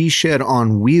picturing a she shed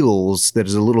on wheels that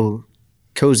is a little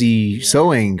cozy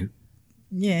sewing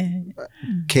Yeah.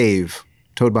 cave.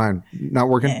 Towed behind. Not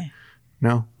working? Yeah.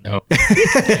 No? No.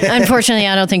 Unfortunately,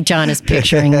 I don't think John is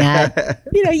picturing that.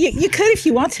 You could if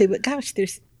you want to, but gosh,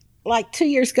 there's like 2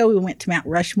 years ago we went to Mount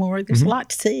Rushmore. There's a lot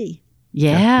to see.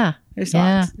 Yeah. There's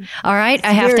Yeah. lots. All right.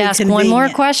 I have to very ask one more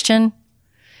convenient. question.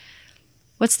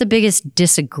 What's the biggest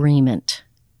disagreement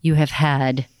you have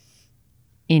had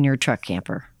in your truck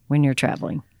camper when you're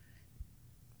traveling?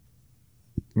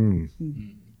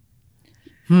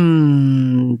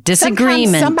 Disagreement.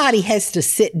 Sometimes somebody has to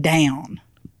sit down.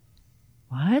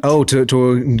 What? Oh,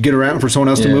 to get around for someone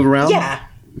else to Yeah. move around? Yeah.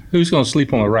 Who's going to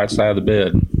sleep on the right side of the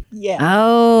bed? Yeah.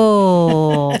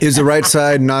 Oh. Is the right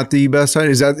side not the best side?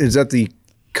 Is that the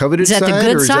coveted Is that side? the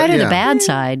good or side or the yeah. bad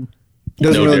side?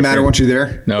 Doesn't No really matter different. once you're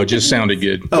there. No, it just sounded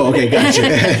good. Oh, okay, gotcha.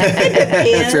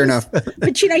 Fair enough.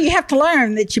 But you have to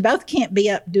learn that you both can't be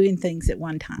up doing things at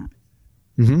one time.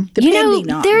 You Depending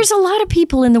know, on. there's a lot of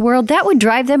people in the world that would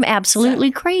drive them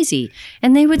absolutely crazy.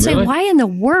 And they would say, Really? why in the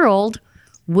world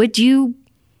would you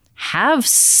have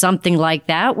something like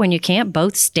that when you can't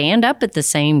both stand up at the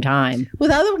same time? Well,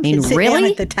 the other one mean, can sit down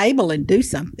really? at the table and do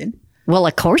something. Well,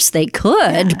 of course they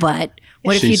could, but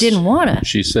what if you didn't want to?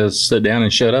 She says, sit down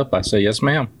and shut up. I say, yes,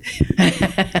 ma'am.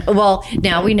 Well,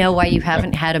 now we know why you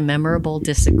haven't had a memorable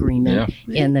disagreement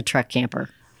in the truck camper.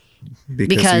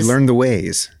 Because you learn the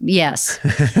ways. Yes.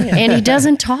 And he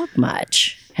doesn't talk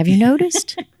much. Have you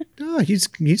noticed? No, he's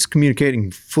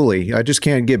communicating fully. I just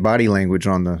can't get body language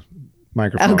on the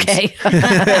microphone. Okay.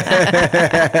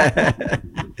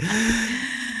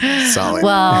 Solid.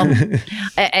 Well,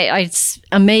 it's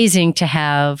amazing to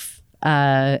have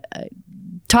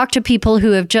talk to people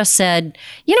who have just said,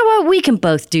 you know what, we can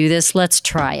both do this. Let's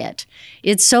try it.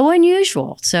 It's so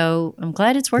unusual. So I'm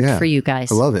glad it's worked for you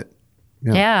guys. I love it.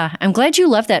 Yeah. I'm glad you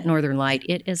love that Northern Light.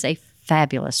 It is a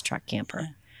fabulous truck camper.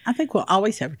 I think we'll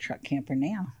always have a truck camper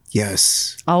now.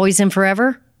 Yes. Always and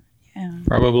forever?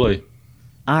 Probably.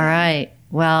 All right.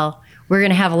 Well, we're going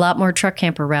to have a lot more truck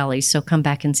camper rallies, so come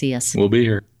back and see us. We'll be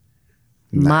here.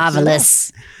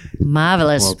 Marvelous.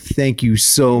 Marvelous. Well, thank you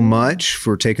so much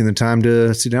for taking the time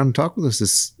to sit down and talk with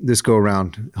us this go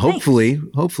around. Hopefully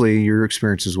your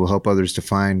experiences will help others to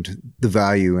find the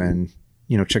value and,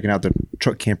 checking out the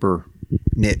truck camper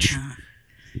niche.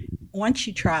 Once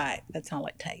you try it, that's all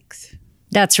it takes.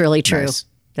 That's really true. Nice.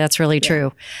 That's really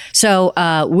true. So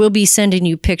we'll be sending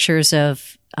you pictures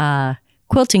of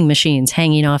quilting machines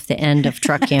hanging off the end of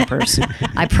truck campers.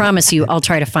 I promise you, I'll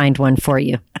try to find one for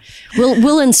you.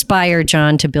 We'll inspire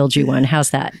John to build you one. How's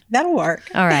that? That'll work.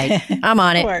 All right. I'm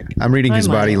on it. I'm reading his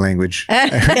I'm on body it. language.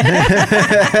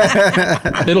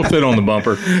 It'll fit on the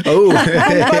bumper.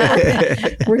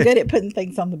 We're good at putting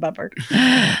things on the bumper.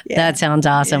 That sounds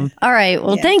awesome. All right.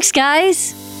 Well, thanks,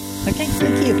 guys. Okay,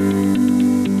 thank you.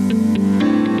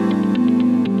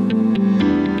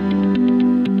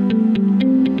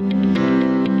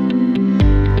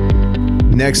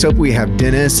 Next up, we have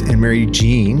Dennis and Mary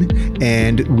Jean,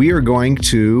 and we are going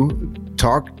to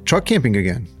talk truck camping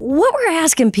again. What we're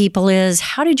asking people is,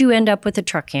 how did you end up with a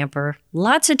truck camper?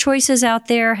 Lots of choices out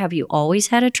there. Have you always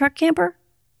had a truck camper?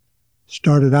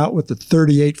 Started out with the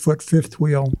 38-foot fifth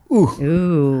wheel.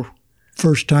 Ooh.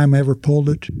 First time I ever pulled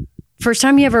it. First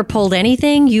time you ever pulled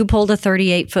anything, you pulled a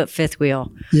 38-foot fifth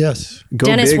wheel. Yes. Go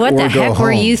Dennis, big what or the go heck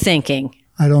were home. you thinking?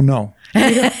 I don't know.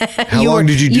 How long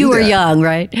did you do that? You were young,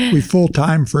 right? We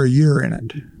full-time for a year in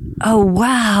it. Oh,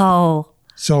 wow.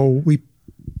 So we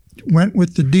went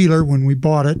with the dealer when we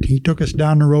bought it. He took us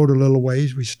down the road a little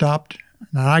ways. We stopped,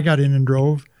 and I got in and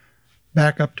drove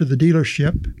back up to the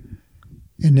dealership.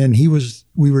 And then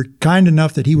we were kind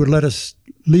enough that he would let us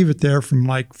leave it there from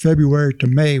like February to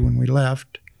May when we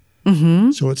left.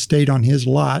 Mm-hmm. So it stayed on his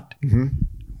lot. Mm-hmm.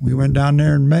 We went down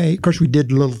there in May. Of course, we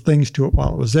did little things to it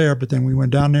while it was there, but then we went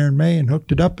down there in May and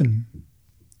hooked it up and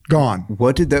gone.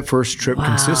 What did that first trip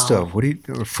consist of?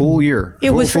 A full year? It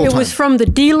was full-time? from the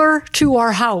dealer to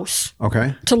our house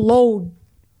Okay. to load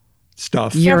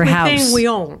Stuff. Your everything house. we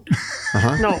owned.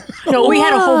 No, we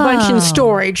had a whole bunch in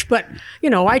storage, but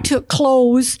I took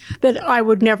clothes that I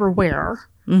would never wear.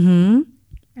 Mm-hmm.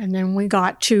 And then we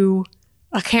got to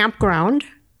a campground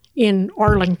in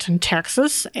Arlington,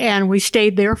 Texas, and we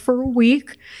stayed there for a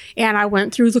week. And I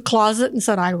went through the closet and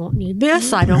said, I don't need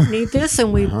this, I don't need this.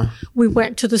 And we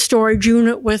went to the storage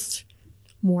unit with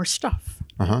more stuff.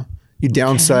 Uh-huh. You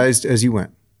downsized as you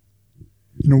went?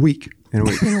 In a week. In a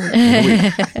week.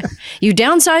 You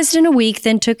downsized in a week,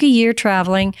 then took a year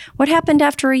traveling. What happened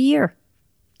after a year?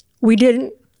 We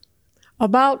didn't,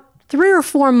 about 3 or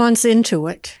 4 months into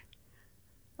it,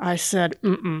 I said,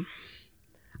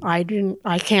 I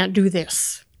can't do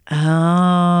this.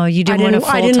 Oh, you didn't want a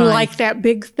full-time. I didn't like that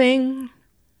big thing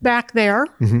back there.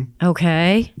 Mm-hmm.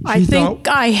 Okay. I think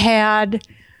I had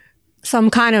some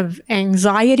kind of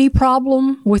anxiety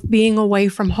problem with being away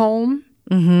from home.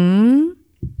 Mm-hmm.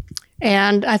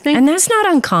 And I think... And that's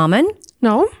not uncommon.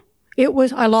 No.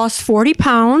 I lost 40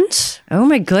 pounds. Oh,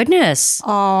 my goodness.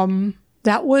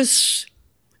 That was,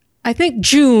 I think,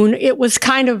 June. It was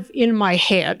kind of in my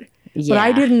head. Yeah. But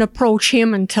I didn't approach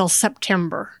him until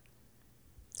September.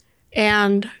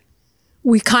 And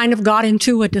we kind of got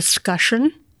into a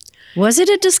discussion. Was it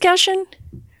a discussion?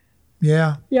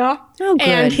 Yeah. Yeah. Oh, good.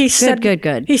 And he said,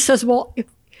 Good. He says, well,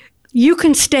 you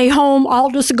can stay home. I'll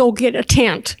just go get a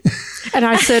tent. And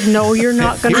I said, no, you're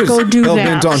not going to go do that.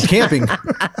 Bent on camping.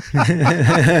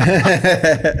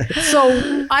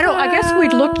 So I guess we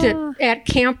looked at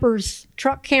campers,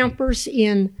 truck campers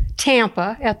in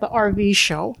Tampa at the RV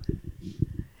show.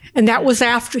 And that was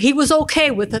after he was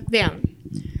okay with it then.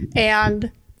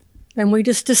 And then we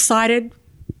just decided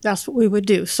that's what we would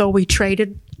do. So we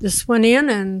traded this one in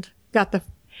and got the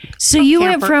So you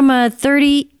went camper. from a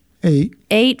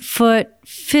 38-foot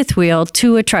fifth wheel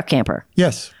to a truck camper.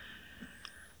 Yes.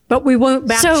 But we went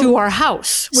back So- to our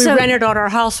house. We so- rented out our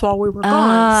house while we were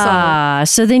gone.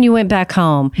 So then you went back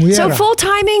home. We So had a- full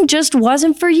timing just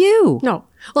wasn't for you. So, no.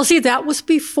 Well, see, that was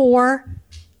before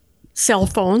cell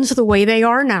phones the way they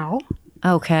are now.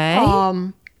 Okay.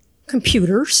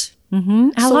 Computers.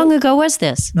 How long ago was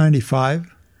this? 95.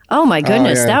 Oh my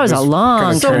goodness, yeah, that was it a was long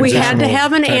kind of So we had to Transitional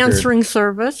have an time period. answering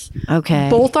service. Okay.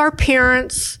 Both our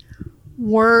parents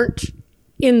weren't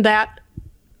in that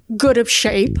good of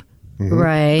shape,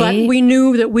 Right. but we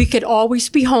knew that we could always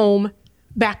be home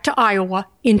back to Iowa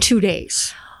in 2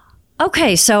 days.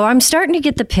 Okay, so I'm starting to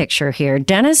get the picture here.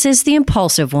 Dennis is the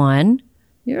impulsive one.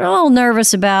 You're a little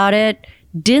nervous about it.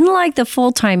 Didn't like the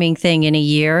full timing thing in a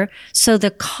year. So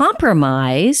the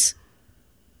compromise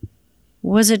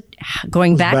was it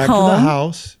going back, Back home to the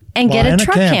house and get a buying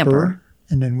truck camper.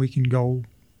 and then we can go.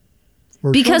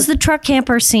 where because short. the truck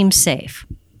camper seems safe.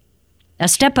 A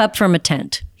step up from a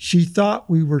tent. She thought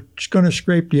we were going to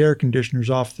scrape the air conditioners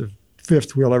off the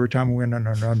fifth wheel every time we went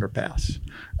under an underpass.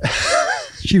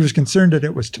 She was concerned that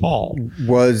it was tall.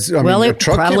 Was I Well, mean, it a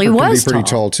truck probably camper can was be pretty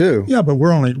tall. tall too. Yeah, but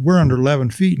we're under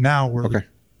 11 feet now. Where Okay.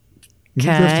 the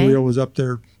Okay. fifth wheel was up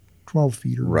there 12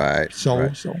 feet or Right, so.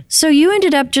 right. So So you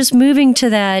ended up just moving to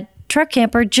that truck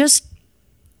camper just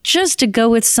to go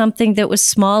with something that was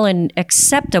small and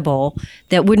acceptable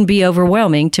that wouldn't be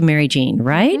overwhelming to Mary Jean,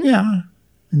 right? yeah,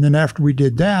 and then after we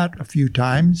did that a few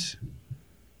times,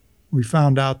 we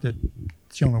found out that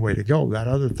it's the only way to go. That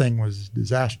other thing was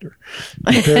disaster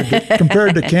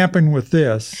compared to camping with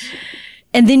this.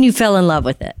 And then you fell in love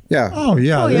with it. Yeah. Oh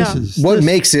yeah, this is What this,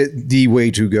 makes it the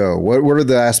way to go? What are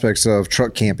the aspects of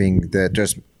truck camping that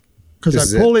just because this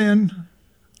is I pull in,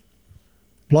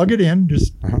 plug it in,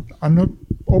 just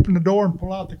open the door and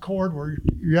pull out the cord where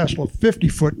you wrestle a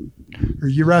 50-foot or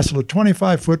you wrestle a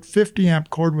 25-foot 50-amp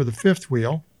cord with a fifth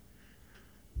wheel.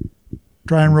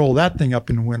 Try and roll that thing up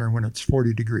in the winter when it's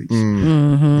 40 degrees.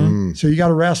 So you got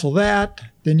to wrestle that.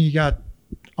 Then you got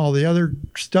all the other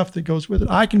stuff that goes with it.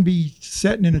 I can be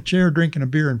sitting in a chair drinking a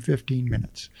beer in 15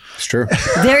 minutes. It's true.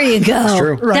 There you go.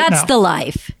 true. Right That's now. the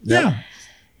life. Yeah.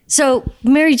 So,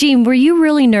 Mary Jean, were you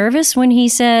really nervous when he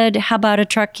said, "How about a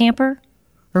truck camper?"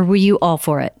 Or were you all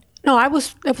for it? No, it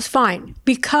was fine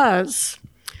because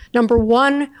number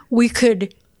one, we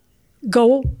could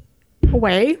go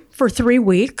away for 3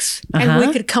 weeks and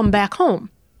we could come back home.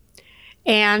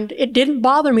 And it didn't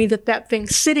bother me that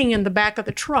thing's sitting in the back of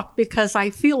the truck because I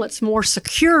feel it's more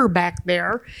secure back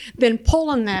there than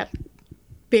pulling that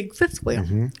big fifth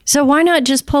wheel. So why not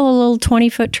just pull a little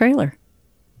 20-foot trailer?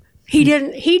 He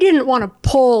didn't want to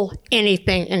pull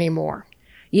anything anymore.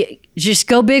 You just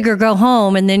go big or go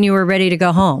home, and then you were ready to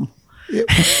go home.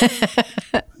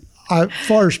 As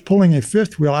far as pulling a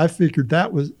fifth wheel, I figured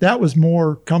that was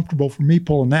more comfortable for me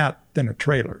pulling that than a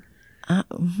trailer.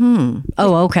 Oh,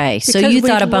 okay. So Because you we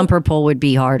thought a look- bumper pull would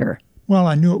be harder. Well,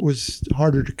 I knew it was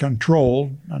harder to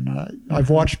control, and I've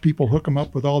watched people hook them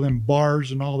up with all them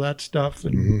bars and all that stuff,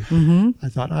 and I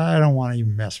thought I don't want to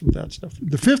even mess with that stuff.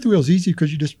 The fifth wheel is easy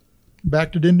because you just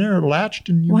backed it in there, latched,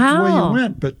 and away Wow. you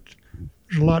went. But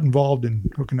there's a lot involved in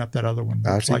hooking up that other one.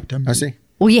 I It's see. like 10 I see.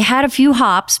 Well, you had a few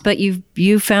hops, but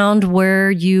you found where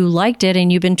you liked it,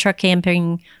 and you've been truck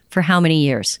camping for how many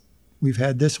years? We've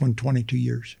had this one 22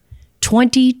 years.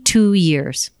 22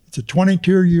 years. It's a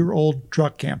 22-year-old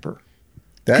truck camper.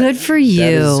 That- Good for that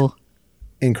is you.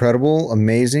 incredible,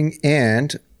 amazing.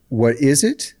 And what is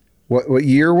it? What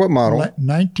year? What model?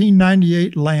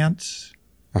 1998 Lance,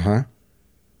 Uh huh.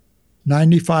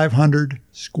 9500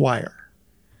 Squire.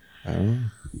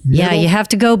 Yeah, you have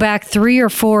to go back 3 or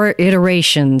 4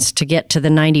 iterations to get to the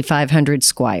 9500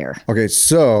 Squire. Okay,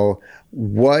 so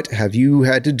what have you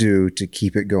had to do to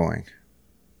keep it going?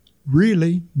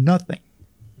 Really nothing.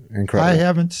 Incredible. I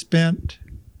haven't spent,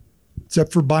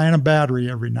 except for buying a battery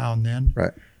every now and then.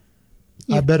 Right.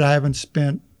 I bet I haven't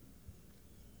spent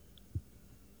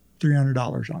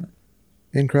 $300 on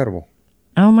it. Incredible.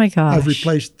 Oh my gosh. I've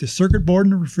replaced the circuit board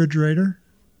in the refrigerator,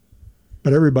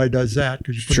 but everybody does that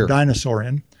because you put Sure. a dinosaur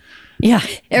in. Yeah,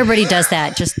 everybody does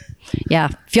that. Just, yeah.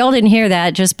 If y'all didn't hear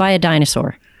that, just buy a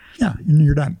dinosaur. Yeah, and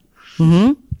you're done.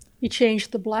 You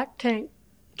changed the black tank.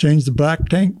 changed the black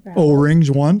tank O-rings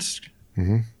once.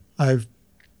 I've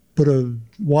put a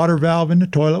water valve in the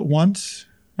toilet once.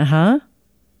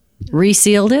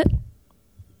 Resealed it.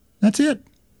 That's it.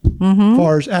 As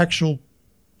far as actual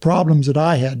problems that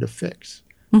I had to fix.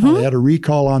 I had a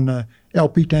recall on the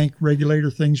LP tank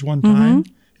regulator things one time.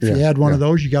 If you had one of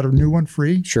those, you got a new one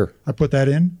free. Sure. I put that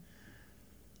in.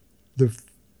 The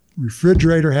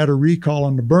refrigerator had a recall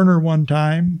on the burner one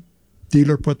time.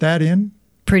 Dealer put that in.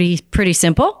 Pretty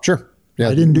simple. Sure. Yeah,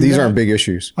 I didn't do these that. aren't big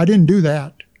issues. I didn't do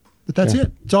that. But that's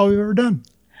it. That's all we've ever done.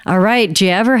 All right. Do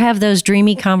you ever have those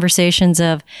dreamy conversations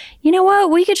of, you know what,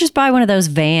 we could just buy one of those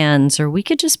vans, or we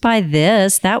could just buy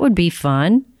this. That would be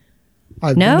fun.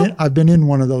 I've been in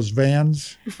one of those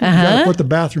vans. You got to put the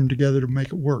bathroom together to make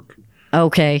it work.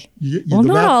 Okay. Well,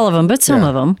 not all of them, but some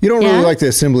of them. You don't really like the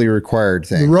assembly required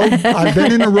thing. I've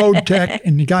been in a road tech,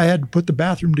 and the guy had to put the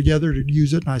bathroom together to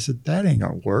use it, and I said, that ain't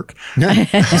going to work.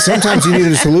 Sometimes you need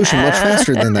a solution much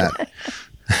faster than that.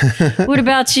 What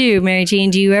about you, Mary Jean?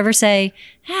 Do you ever say,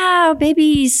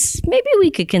 maybe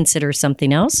we could consider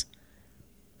something else?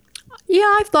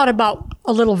 Yeah, I've thought about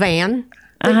a little van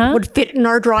that would fit in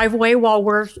our driveway while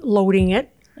we're loading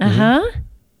it.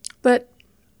 But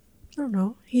I don't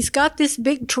know. He's got this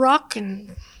big truck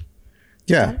and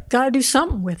got to do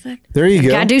something with it. There you go.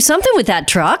 Got to do something with that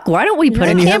truck. Why don't we put a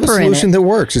and you have a camper in solution it? that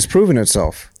works. It's proven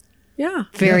itself. Yeah.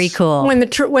 Very cool. When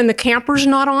the camper's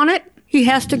not on it, he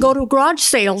has to go to garage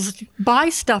sales to buy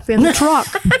stuff in the truck.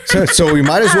 So we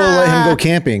might as well let him go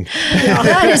camping.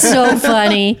 That is so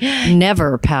funny.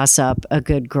 Never pass up a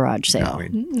good garage sale.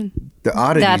 The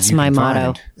oddities. That's my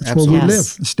motto. That's where we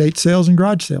live. Estate sales and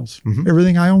garage sales.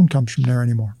 Everything I own comes from there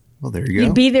anymore. Well, there you go.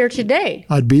 You'd be there today.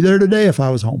 I'd be there today if I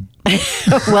was home.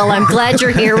 Well, I'm glad you're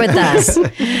here with us.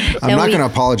 I'm not going to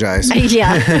apologize.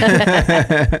 Yeah.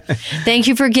 Thank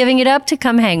you for giving it up to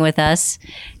come hang with us.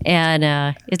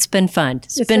 And it's been fun.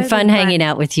 It's been fun hanging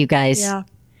out with you guys. Yeah.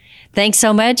 Thanks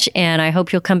so much. And I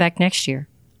hope you'll come back next year.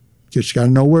 Just got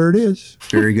to know where it is.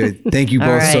 Very good. Thank you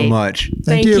both so much.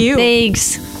 Thank you.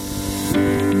 Thanks.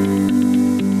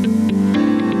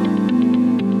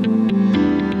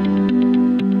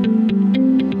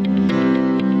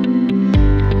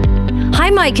 Hi,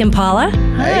 Mike and Paula.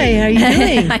 Hi, how are you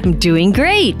doing? I'm doing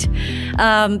great.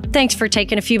 Thanks for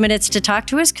taking a few minutes to talk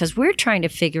to us, because we're trying to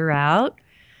figure out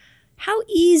how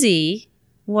easy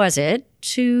was it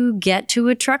to get to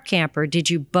a truck camper? Did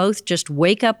you both just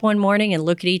wake up one morning and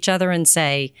look at each other and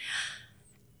say,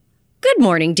 "Good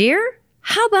morning, dear.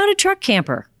 How about a truck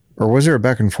camper?" Or was there a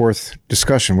back and forth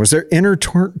discussion? Was there inner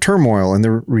turmoil in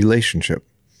the relationship?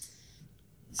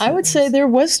 I would say there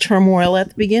was turmoil at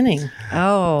the beginning.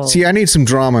 Oh. See, I need some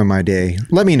drama in my day.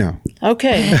 Let me know.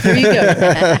 Okay, here you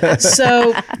go.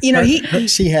 So,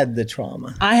 she had the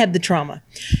trauma. I had the trauma.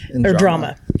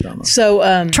 Drama. So,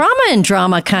 trauma and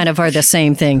drama kind of are the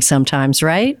same thing sometimes,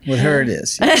 right? With her, it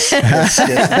is.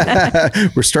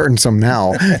 Yes. We're starting some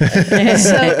now.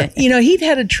 So, he'd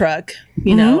had a truck.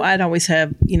 I'd always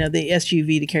have, the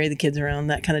SUV to carry the kids around,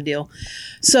 that kind of deal.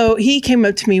 So he came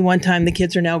up to me one time. The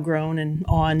kids are now grown and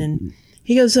on, and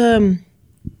he goes,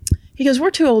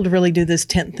 "We're too old to really do this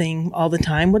tent thing all the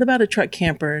time. What about a truck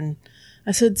camper?" And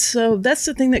I said, "So that's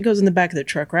the thing that goes in the back of the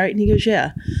truck, right?" And he goes,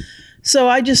 "Yeah." So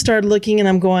I just started looking, and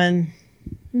I'm going,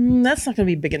 that's not going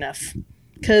to be big enough,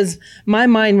 because my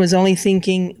mind was only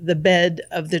thinking the bed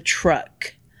of the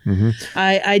truck.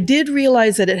 I did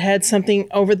realize that it had something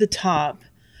over the top,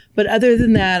 but other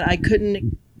than that, I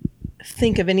couldn't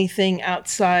think of anything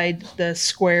outside the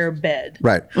square bed.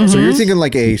 Right. So you're thinking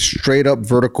like a straight up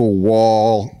vertical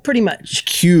wall. Pretty much.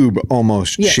 Cube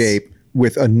almost shape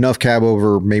with enough cab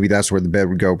over. Maybe that's where the bed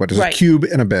would go, but it's a cube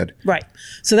and a bed. Right.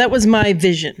 So that was my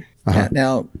vision.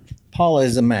 Now, Paula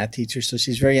is a math teacher, so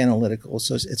she's very analytical.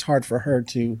 So it's hard for her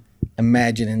to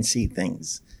imagine and see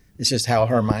things. It's just how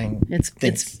her mind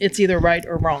thinks. It's either right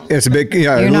or wrong. It's a big,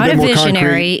 You're a not bit a more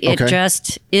visionary. concrete. It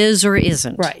just is or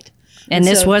isn't. Right. And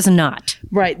this was not.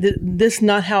 Right. This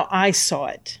not how I saw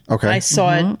it. Okay. I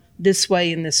saw it this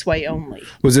way and this way only.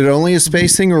 Was it only a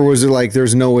space thing, or was it like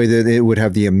there's no way that it would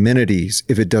have the amenities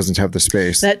if it doesn't have the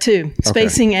space? That too.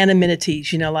 Spacing and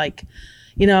amenities,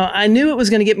 I knew it was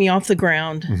going to get me off the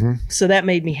ground. So that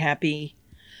made me happy.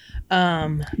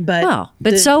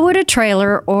 But so would a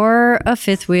trailer or a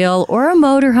fifth wheel or a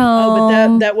motorhome. Oh,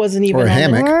 but that wasn't even or a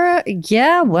hammock.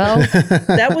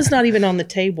 That was not even on the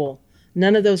table.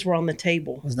 None of those were on the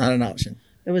table. It was not an option.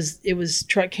 It was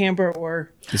truck camper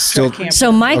or truck camper.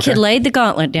 So Mike had laid the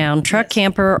gauntlet down: truck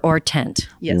camper or tent.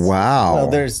 Yes. Wow. Well,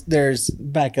 there's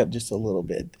back up just a little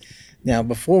bit. Now,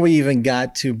 before we even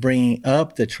got to bringing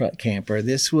up the truck camper,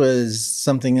 this was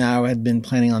something I had been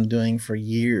planning on doing for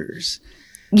years.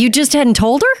 You just hadn't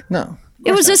told her? No.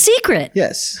 It was a secret.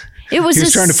 Yes. It was He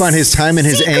was trying to find his time and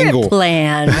his secret angle.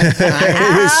 plan.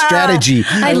 His strategy.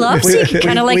 I love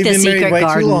kind of like We've the been married secret way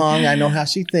garden. too long. I know how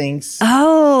she thinks.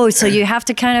 Oh, so you have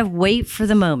to kind of wait for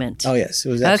the moment. Oh yes, it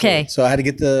was absolutely. Okay. So I had to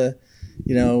get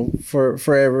for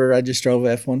forever I just drove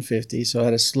F-150, so I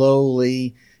had to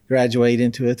slowly graduate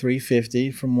into a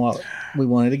 350 from what we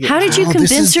wanted to get. How did you Oh, this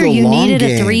convince is her the you long needed a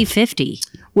game. 350?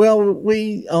 Well,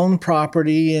 we own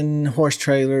property and horse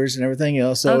trailers and everything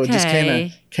else, so it just kind Okay.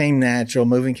 of came natural,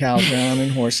 moving cows around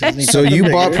and horses. And So you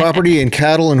bought property and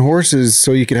cattle and horses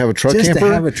so you could have a truck just camper?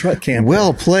 to have a truck camper.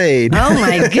 Well played. Oh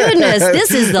my goodness,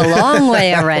 this is the long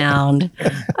way around.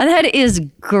 That is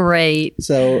great.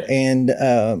 So, and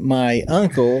my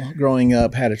uncle growing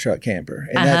up had a truck camper,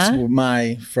 and that's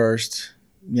my first.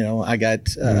 I got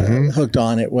hooked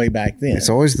on it way back then. It's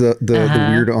always the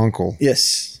weird uncle.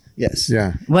 Yes.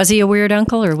 Yeah. Was he a weird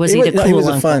uncle or was he the cool he was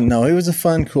uncle? he was a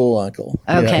fun, cool uncle.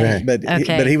 Okay.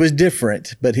 But he was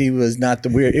different. But he was not the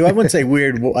weird. I wouldn't say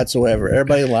weird whatsoever.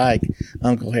 Everybody liked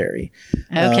Uncle Harry.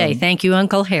 Okay, thank you,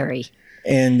 Uncle Harry.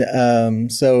 And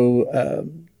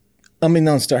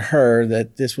unbeknownst to her,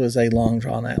 that this was a long,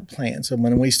 drawn out plan. So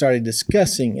when we started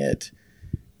discussing it,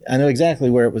 I know exactly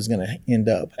where it was going to end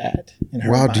up at. In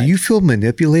her Wow. mind. Do you feel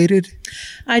manipulated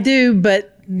I do,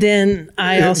 but then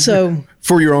I also,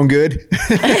 for your own good?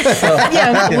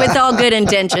 With all good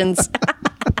intentions.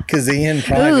 Because the end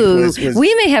product Ooh, was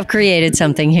we may have created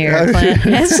something here, Clint.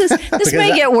 This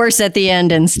may get worse at the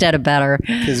end instead of better.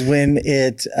 because when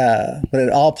it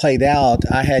all played out,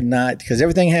 I had not, because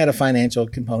everything had a financial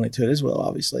component to it as well,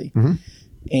 obviously.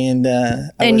 And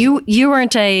You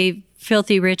weren't a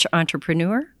filthy rich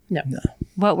entrepreneur? no.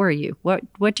 What were you?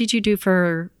 What did you do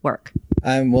for work?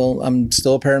 I'm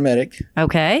still a paramedic,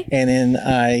 Okay. and then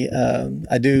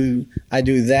I do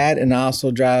that, and I also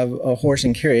drive a horse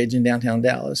and carriage in downtown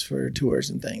Dallas for tours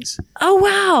and things. Oh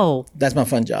wow. That's my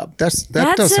fun job. That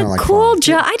That's does a sound like cool fun.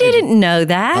 job. I didn't know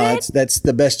that. That's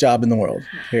the best job in the world,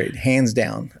 period, hands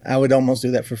down. I would almost do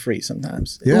that for free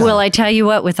sometimes. Yeah. Well, I tell you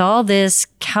what, with all this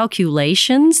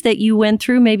calculations that you went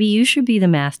through, maybe you should be the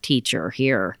math teacher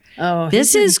here. Oh,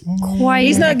 This is quite.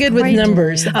 he's not good with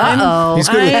numbers. Uh-oh. He's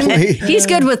good with He's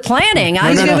good with planning.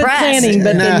 I'm He's good with impressed. planning,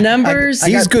 but the numbers.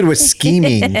 He's good with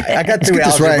scheming. I got through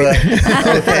Let's algebra. get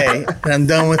this Okay, and I'm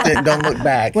done with it. Don't look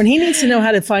back. When he needs to know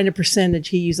how to find a percentage,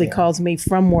 he usually calls me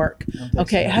from work.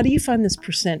 Okay, how do you find this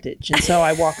percentage? And so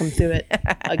I walk him through it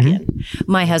again.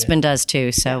 My husband does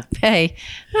too. So, hey,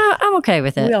 I'm okay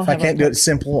with it. We all If I have can't our- do it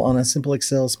simple on a simple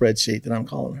Excel spreadsheet, then I'm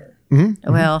calling her.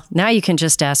 Well, now you can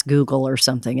just ask Google or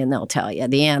something and they'll tell you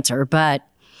the answer. But,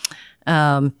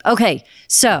 okay,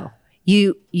 so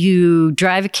you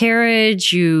drive a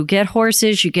carriage, you get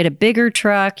horses, you get a bigger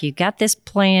truck, you got this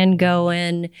plan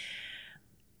going.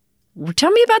 Well,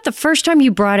 tell me about the first time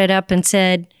you brought it up and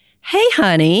said, hey,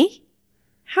 honey,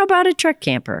 how about a truck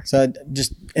camper? So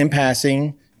just in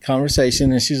passing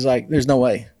conversation, and she's like, "There's no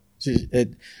way." She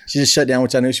just shut down,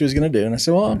 which I knew she was going to do. And I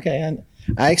said, "Well, okay."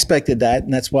 I expected that,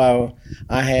 and that's why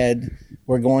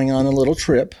we're going on a little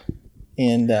trip,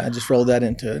 and I just rolled that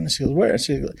into it. And she goes, "Where?"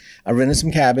 She goes, "I rented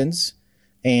some cabins,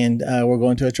 and we're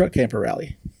going to a truck camper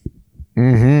rally."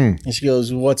 Mm-hmm. And she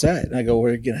goes, "What's that?" And I go,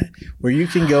 where you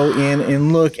can go in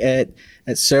and look at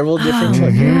several different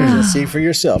truck campers and see for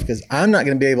yourself, because I'm not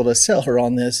going to be able to sell her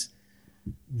on this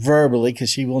verbally, because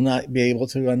she will not be able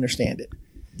to understand it.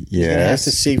 She has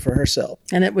to see for herself.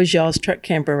 And it was y'all's truck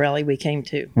camper rally we came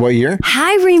to. What year?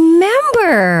 I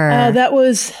remember. That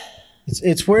was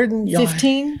It's where y'all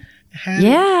 15,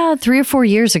 Yeah, 3 or 4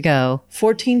 years ago.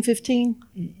 14, 15.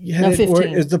 you had No, it,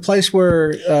 15. it's the place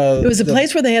where It was a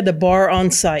place where they had the bar on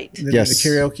site. the Yes.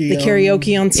 karaoke. The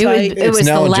karaoke on It site. was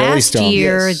now the in last Jellystone.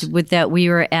 year Yes. with that we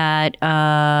were at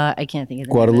I can't think of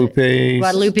the name of it.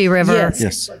 Guadalupe River Yes.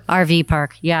 Yes. RV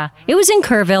park. Yeah, it was in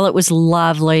Kerrville. It was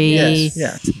lovely. Yes,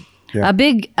 yeah. Yeah.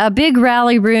 A big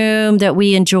rally room that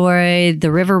we enjoyed. The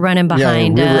river running Yeah,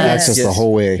 behind river us, access the Yes.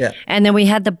 whole way. Yeah. and then we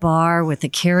had the bar with the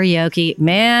karaoke.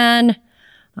 Man,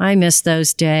 I miss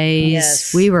those days.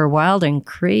 Yes. We were wild and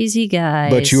crazy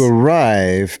guys. But you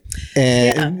arrive,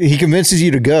 and he convinces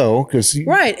you to go because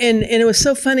Right, and it was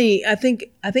so funny. I think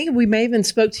we may even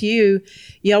spoke to you.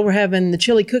 Y'all were having the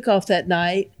chili cook-off that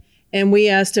night, and we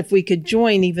asked if we could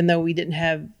join, even though we didn't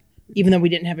have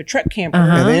a truck camper.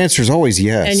 and the answer is always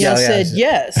yes. And y'all Yeah, said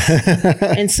yes.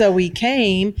 And so we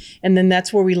came, and then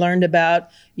that's where we learned about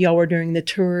y'all were doing the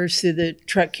tours through the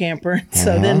truck camper.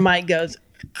 So then Mike goes,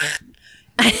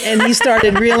 and he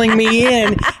started reeling me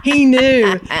in. He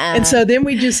knew. And so then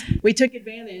we took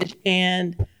advantage,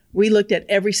 and we looked at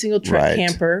every single truck Right.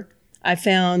 camper I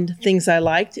found things I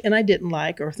liked and I didn't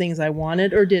like, or things I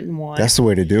wanted or didn't want. That's the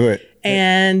way to do it.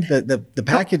 And the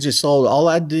package is sold. All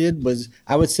I did was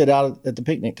I would sit out at the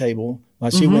picnic table while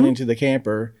she went into the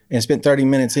camper and spent 30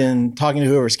 minutes in talking to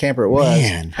whoever's camper it was,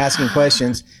 asking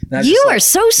questions. And I You are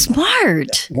so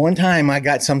smart. One time I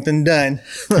got something done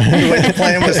the way the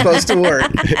plan was supposed to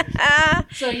work.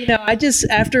 So, I just,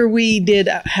 after we did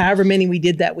however many we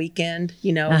did that weekend,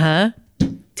 10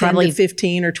 Probably to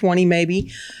 15 or 20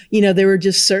 maybe, there were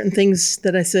just certain things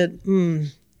that I said,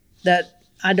 that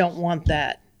I don't want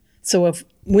that. So if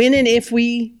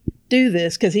we do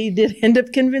this, because he did end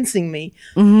up convincing me,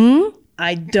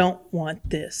 I don't want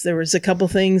this. There was a couple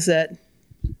things that,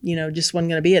 just wasn't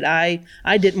going to be it.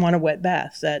 I didn't want a wet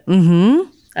bath. That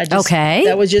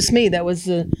that was just me. That was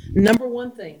the number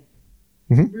one thing.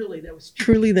 Really, that was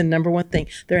truly the number one thing.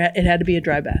 It had to be a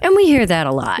dry bath. And we hear that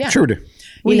a lot. Yeah. Sure do.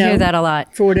 We hear that a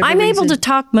lot. For whatever I'm able reason. to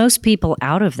talk most people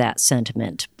out of that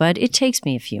sentiment, but it takes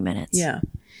me a few minutes. Yeah.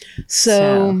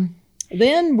 So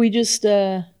then we just...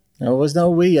 There was no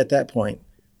we at that point.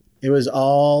 It was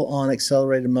all on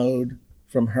accelerated mode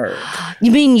from her.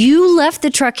 You mean you left the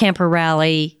truck camper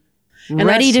rally And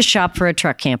ready to shop for a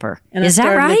truck camper? And Is I that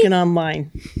started right? looking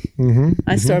online.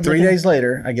 I started 3 looking days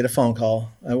later, I get a phone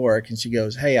call at work, and she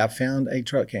goes, "Hey, I found a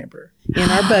truck camper in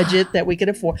our budget that we could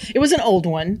afford." It was an old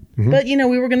one, but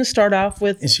we were going to start off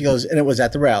with. And she goes, and it was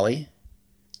at the rally.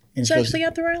 And It's she goes, actually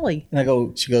at the rally.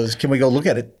 and she goes, "Can we go look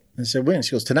at it?" I said, "When?"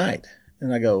 She goes, "Tonight."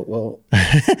 And I go, "Well,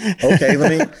 okay,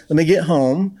 let me get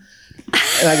home."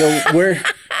 And I go,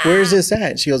 "Where's this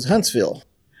at?" She goes, "Huntsville."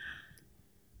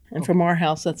 And from our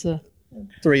house, that's a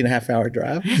 3.5 hour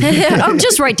drive. Oh,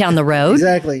 just right down the road.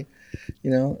 Exactly.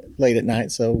 Late at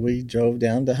night. So we drove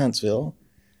down to Huntsville,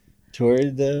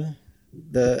 toured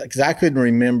because I couldn't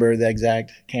remember the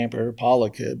exact camper. Paula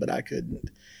could, but I couldn't.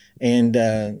 And,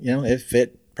 it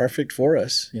fit perfect for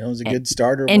us. It was a good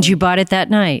starter. And you bought it that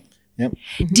night. Yep.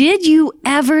 Did you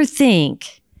ever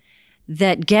think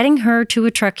that getting her to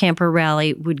a truck camper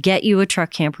rally would get you a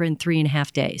truck camper in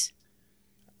 3.5 days?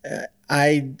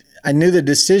 I knew the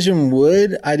decision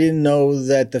would. I didn't know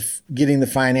that getting the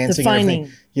financing, and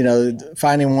everything,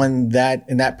 finding one that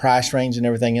in that price range and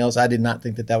everything else. I did not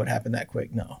think that would happen that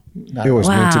quick. No, It was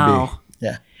meant to be.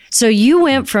 Yeah. So you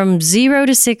went from 0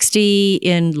 to 60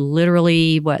 in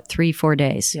literally 3-4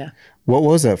 days? Yeah. What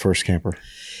was that first camper?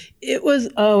 It was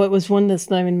one that's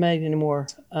not even made anymore.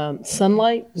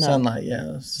 Sunlight? No. Sunlight,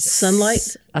 yeah.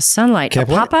 Sunlight? A Sunlight. Camp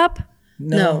a what? pop-up?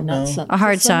 No, not Sunlight. A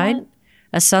hard side?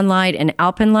 A Sunlight, an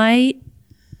Alpenlight?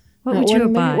 What would you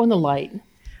buy? One the light.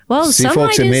 Well, See, Sunlight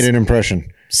folks, it made an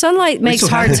impression. Sunlight makes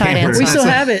hard side and We still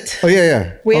have it. Oh,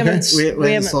 yeah. We Okay. haven't.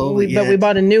 We haven't sold it But yet. we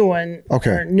bought a new one. Okay.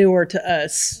 Or newer to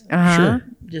us. Sure.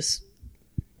 Just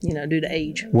due to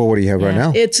age. Well, what do you have right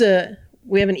now?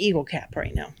 We have an Eagle Cap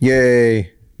right now.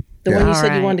 Yay. The Yeah. one you said All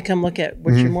you right. wanted to come look at,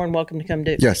 which you're more than welcome to come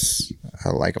do. Yes. I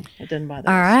like them. It doesn't bother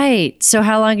All us. right. So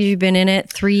how long have you been in it?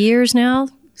 3 years now?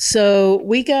 So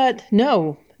we got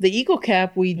the Eagle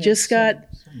Cap. We just got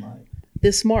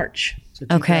this March. So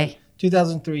Okay.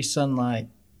 2003 Sunlight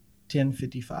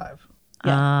 1055.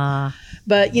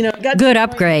 But it got Good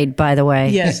upgrade, by the way.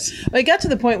 Yes, it got to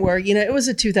the point where it was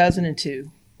a 2002,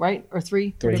 right, or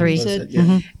three, whatever you said,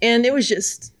 Yeah. and it was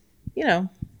just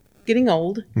getting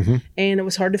old, and it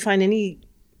was hard to find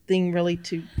anything really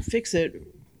to fix it.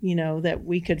 That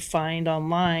we could find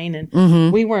online,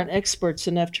 and we weren't experts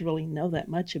enough to really know that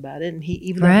much about it. And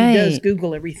even though he does Right.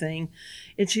 Google everything,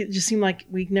 it just seemed like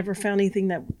we never found anything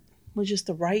that was just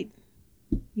the right,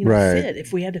 Right. fit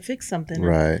if we had to fix something.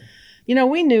 Right.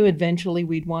 We knew eventually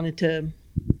we'd wanted to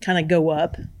kind of go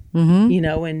up, in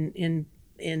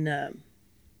a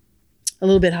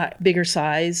little bit bigger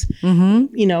size.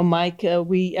 Mike,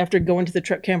 we after going to the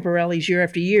truck camper rallies year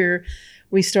after year,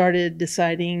 we started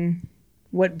deciding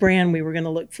what brand we were going to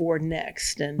look for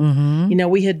next. And,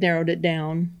 we had narrowed it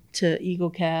down to Eagle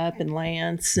Cap and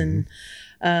Lance and,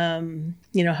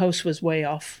 Host was way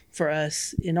off for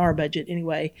us in our budget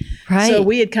anyway. Right. So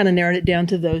we had kind of narrowed it down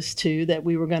to those two that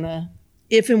we were going to,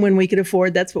 if and when we could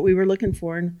afford, that's what we were looking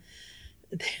for. And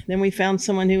then we found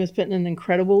someone who was putting an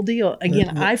incredible deal.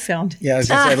 Again, I found Yeah, I was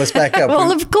going to say, let's back up. Well,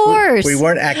 of course. We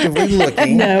weren't actively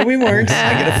looking. No, we weren't.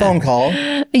 I get a phone call.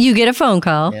 You get a phone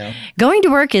call. Yeah. Going to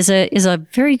work is a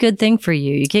very good thing for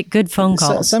you. You get good phone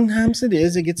calls. Sometimes it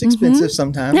is. It gets expensive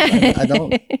sometimes. I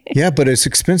don't. Yeah, but it's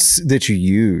expense that you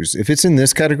use. If it's in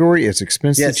this category, it's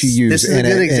expense Yes, that you use. this is a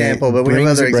good example, but we have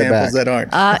other examples that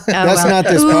aren't. That's not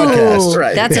this podcast.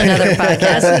 Right. That's another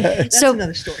podcast. That's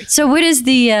another story. So what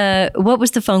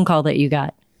was the phone call that you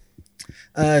got?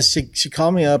 She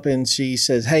called me up and she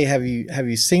says, "Hey, have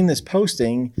you seen this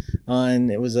posting on?"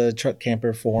 It was a truck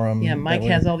camper forum. Yeah, Mike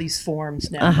has all these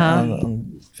forums now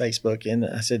on Facebook, and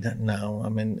I said, "No, I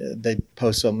mean they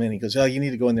post so many." He goes, "Oh, you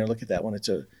need to go in there and look at that one.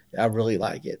 I really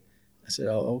like it." I said,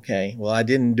 "Oh, okay." Well, I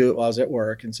didn't do it while I was at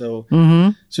work, and so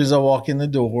as soon as I walk in the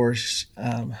door,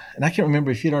 and I can't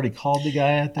remember if you'd already called the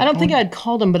guy at that I don't think point. I'd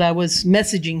called him, but I was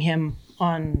messaging him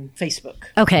on Facebook.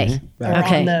 Okay. Or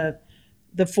Okay. on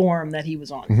the forum that he was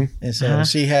on. And so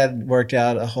she had worked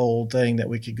out a whole thing that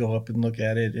we could go up and look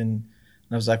at it. And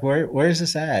I was like, where is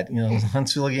this at? You know,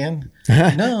 Huntsville again?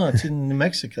 No, it's in New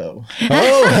Mexico.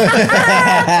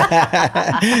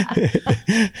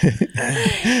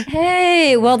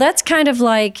 Hey, well, that's kind of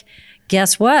like,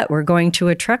 guess what? We're going to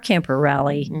a truck camper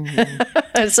rally.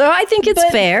 So I think it's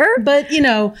fair. But, you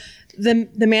know,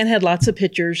 the man had lots of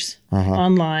pictures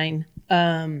online.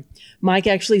 Mike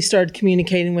actually started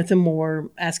communicating with him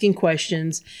more, asking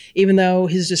questions, even though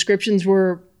his descriptions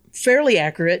were fairly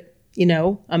accurate, you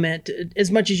know, I meant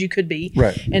as much as you could be.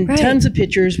 Right. And tons of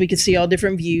pictures. We could see all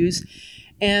different views.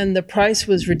 And the price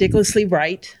was ridiculously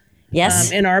right.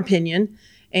 Yes. In our opinion.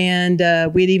 And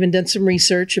we'd even done some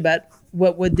research about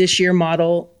what would this year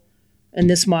model and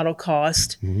this model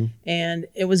cost. And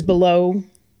it was below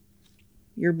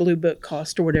your Blue Book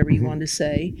cost or whatever you wanted to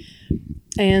say.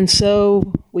 And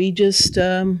so we just,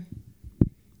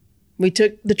 we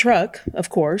took the truck, of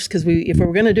course, because if we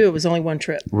were going to do it, it was only one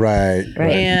trip. Right.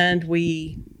 And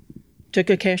we took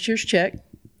a cashier's check.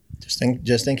 Just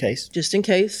in case. Just in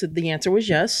case. The answer was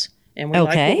yes. And we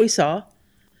liked what we saw.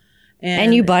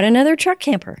 And you bought another truck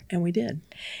camper. And we did.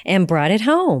 And brought it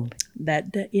home.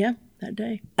 That day, yeah, that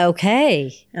day.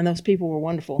 Okay. And those people were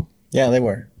wonderful. Yeah, they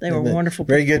were. They were wonderful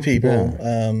Very good people.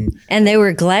 And they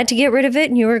were glad to get rid of it,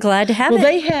 and you were glad to have it.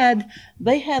 Well,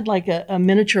 they had like a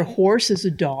miniature horse as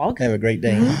a dog. They have a Great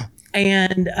Dane.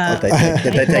 And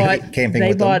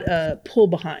they bought a pull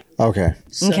behind. Okay.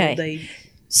 So they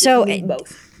need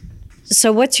both.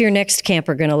 So what's your next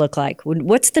camper going to look like?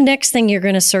 What's the next thing you're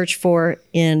going to search for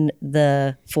in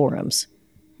the forums?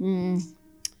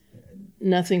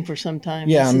 Nothing for some time.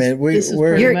 Yeah,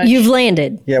 you've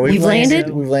landed. Yeah, we've landed.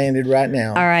 We've landed right now.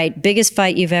 All right, biggest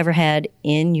fight you've ever had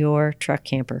in your truck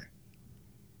camper?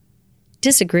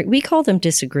 We call them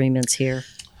disagreements here.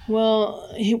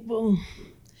 Well,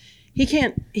 he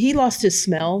can't. He lost his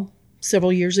smell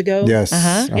several years ago. Yes.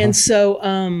 And so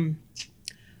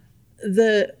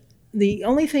the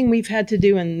only thing we've had to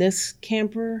do in this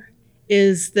camper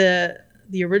is the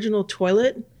original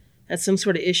toilet had some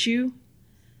sort of issue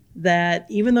that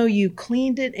even though you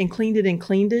cleaned it and cleaned it and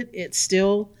cleaned it, it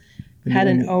still had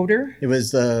an odor. It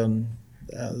was the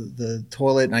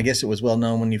toilet, and I guess it was well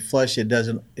known when you flush it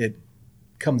it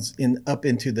comes up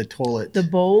into the toilet. The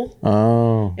bowl.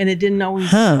 Oh. And it didn't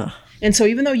always. And so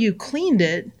even though you cleaned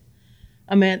it,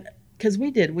 I mean, because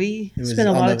we spent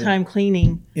a lot of time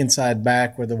cleaning. Inside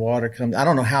back where the water comes. I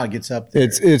don't know how it gets up there.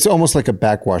 It's almost like a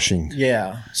backwashing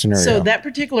scenario. So that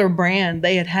particular brand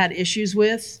they had issues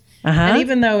with. And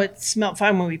even though it smelled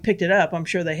fine when we picked it up, I'm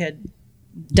sure they had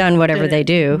done whatever they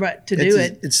do. Right, to do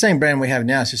it. It's the same brand we have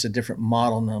now. It's just a different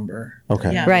model number.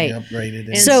 Okay. Yeah. Right. Upgraded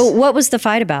it. So what was the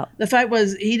fight about? The fight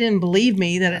was he didn't believe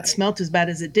me that it smelt as bad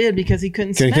as it did because he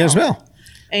couldn't smell. Can't smell.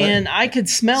 And I could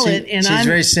smell it. And she's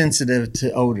very sensitive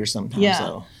to odor sometimes.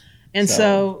 Yeah.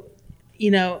 So,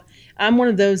 you know, I'm one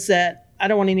of those that I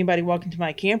don't want anybody walking to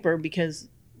my camper because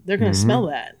they're going to smell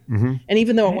that. And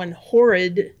even though it went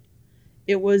horrid,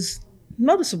 it was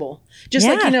noticeable. Just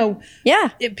like, you know,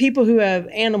 people who have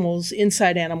animals,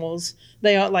 inside animals,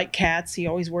 they are like cats. You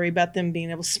always worry about them being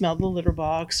able to smell the litter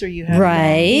box, or you have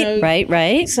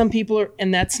right. Some people are,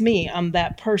 and that's me. I'm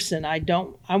that person. I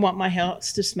want my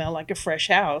house to smell like a fresh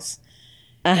house.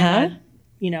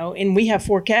 You know, and we have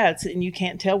 4 cats, and you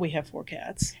can't tell we have 4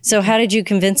 cats. So how did you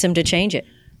convince him to change it?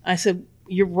 I said,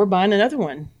 we're buying another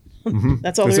one.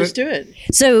 That's all there is to it.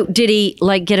 So did he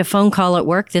get a phone call at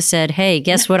work that said, "Hey,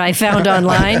 guess what I found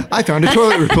online? I found a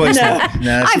toilet replacement.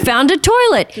 I found a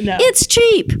toilet. No. It's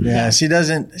cheap." Yeah, she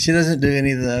doesn't do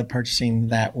any of the purchasing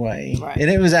that way. Right. And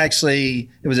it was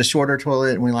a shorter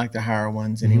toilet, and we like the higher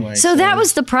ones anyway. So that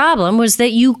was the problem, was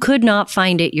that you could not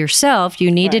find it yourself. You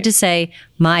needed to say,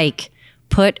 "Mike,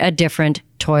 put a different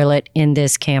toilet in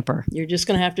this camper." You're just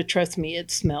going to have to trust me. It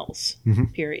smells,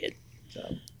 period.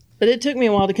 But it took me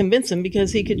a while to convince him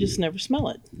because he could just never smell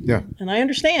it. Yeah. And I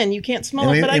understand you can't smell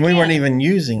and it, but I we can. weren't even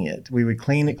using it. We would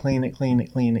clean it,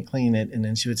 and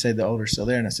then she would say the odor's still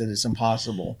there, and I said it's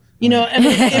impossible. You know, I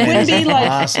mean, it wouldn't be like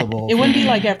impossible. It wouldn't be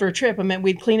like after a trip. I mean,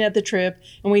 we'd clean at the trip,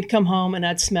 and we'd come home, and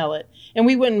I'd smell it, and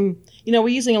we wouldn't. You know,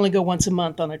 we usually only go once a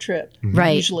month on a trip,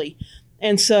 right? Usually,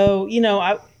 And so,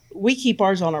 we keep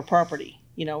ours on our property,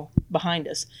 behind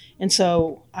us. And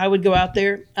so I would go out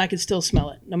there, I could still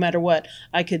smell it no matter what.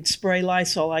 I could spray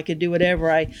Lysol, I could do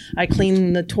whatever. I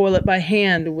clean the toilet by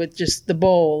hand with just the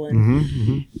bowl.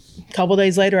 And a couple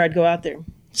days later, I'd go out there,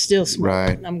 still smell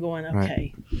it. And I'm going,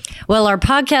 okay. Well, our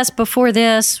podcast before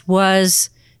this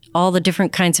was all the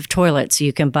different kinds of toilets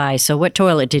you can buy. So what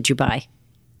toilet did you buy?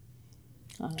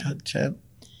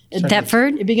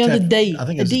 Thetford? It began with D. I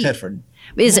think it's Thetford.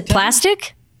 Is it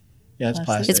plastic? Yeah, it's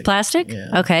plastic. It's plastic?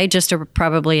 Yeah. Okay,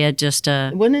 probably a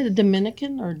Wasn't it a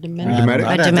Dominican or Dominican?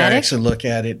 I'd have to actually look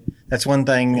at it. That's one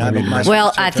thing.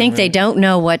 I think they don't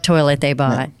know what toilet they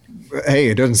bought. Hey,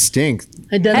 it doesn't stink.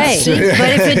 It doesn't stink. But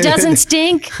if it doesn't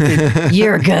stink,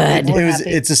 you're good.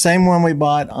 It's the same one we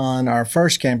bought on our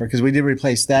first camper because we did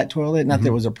replace that toilet. Not that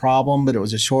it was a problem, but it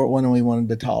was a short one and we wanted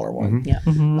the taller one. Yeah.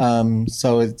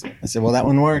 So I said, well, that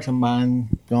one worked. I'm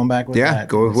going back with that. Yeah,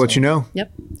 go with what you know.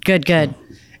 Yep. Good.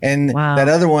 And that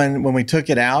other one, when we took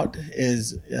it out,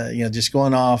 is just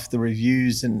going off the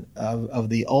reviews and of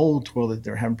the old toilet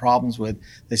they're having problems with.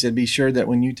 They said be sure that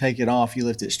when you take it off, you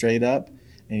lift it straight up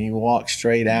and you walk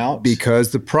straight out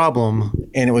because the problem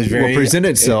will present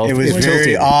itself. It was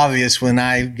very obvious when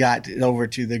I got it over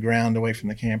to the ground away from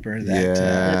the camper that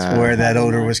that's where that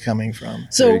odor was coming from.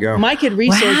 So Mike had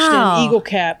researched in Eagle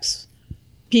Caps.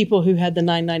 People who had the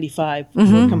 995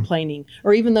 were complaining,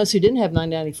 or even those who didn't have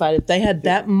 995, if they had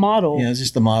that model. Yeah, it was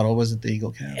just the model, wasn't the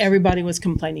Eagle Cap. Everybody was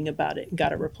complaining about it and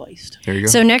got it replaced. There you go.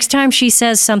 So next time she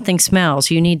says something smells,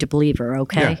 you need to believe her,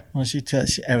 okay? Yeah. Well,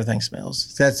 everything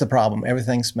smells. That's the problem.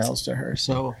 Everything smells to her.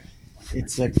 So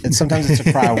sometimes it's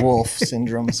a cry wolf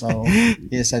syndrome. So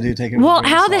yes, I do take it. Well,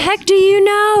 how the heck do you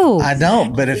know? I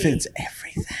don't, but if it's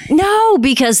everything. No,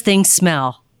 because things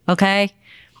smell, okay?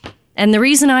 And the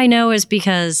reason I know is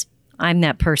because I'm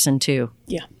that person too.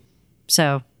 Yeah.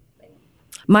 So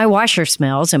my washer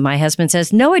smells and my husband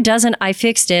says, no, it doesn't. I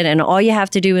fixed it. And all you have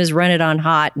to do is run it on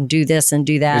hot and do this and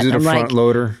do that. Is it a front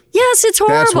loader? Yes, it's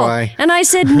horrible. That's why. And I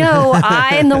said, no,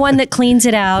 I am the one that cleans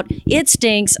it out. It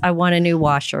stinks. I want a new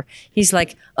washer. He's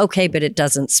like, okay, but it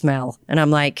doesn't smell. And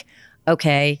I'm like,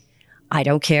 okay, I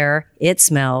don't care. It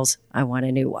smells. I want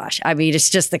a new wash. I mean, it's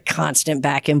just the constant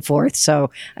back and forth.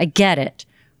 So I get it.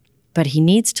 But he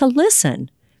needs to listen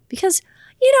because,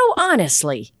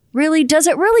 honestly, really, does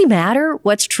it really matter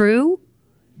what's true?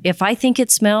 If I think it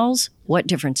smells, what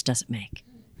difference does it make?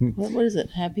 What is it?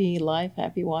 Happy life,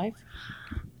 happy wife?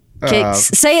 Okay,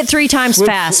 say it 3 times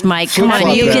fast, Mike. Come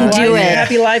on, you can do it.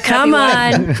 Happy life, come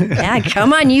on. Yeah,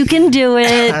 come on, you can do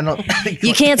it.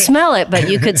 You can't smell it, but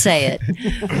you could say it.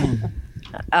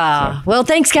 Well,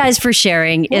 thanks, guys, for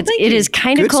sharing. It is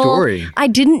kind of cool. Story. I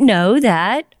didn't know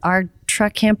that our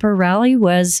truck camper rally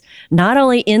was not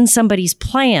only in somebody's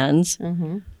plans,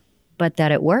 but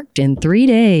that it worked in 3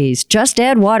 days. Just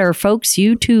add water, folks.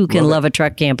 You too can love a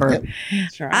truck camper. Yep.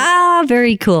 That's right.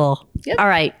 Very cool. Yep. All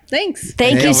right. Thanks.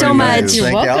 Thank you so much.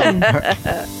 You're welcome.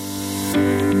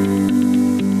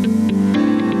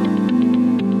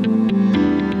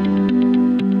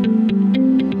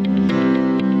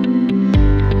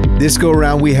 This go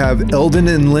around, we have Eldon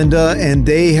and Linda, and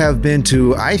they have been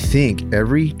to, I think,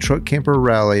 every truck camper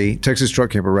rally, Texas truck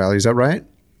camper rally. Is that right?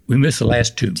 We missed the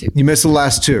last 2. You missed the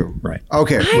last 2. Right.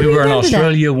 Okay. We were in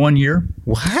Australia 1 year.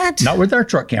 What? Not with our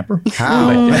truck camper. How?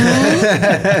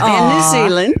 And New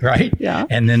Zealand. Right. Yeah.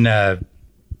 And then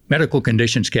medical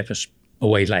conditions kept us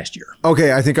away last year.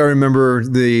 Okay, I think I remember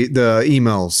the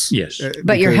emails. Yes.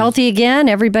 But you're healthy again.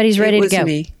 Everybody's ready to go.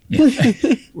 Me.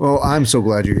 Well, I'm so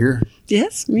glad you're here.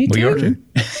 Yes, me too. We are too.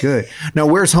 Good. Now,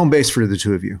 where's home base for the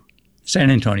 2 of you? San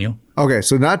Antonio. Okay,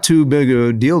 so not too big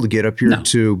a deal to get up here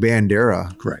to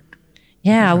Bandera. Correct.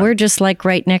 Yeah, we're just like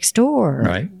right next door.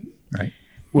 Right.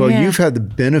 Well, you've had the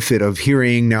benefit of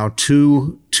hearing now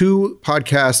two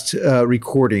podcast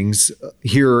recordings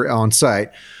here on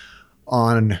site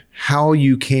on how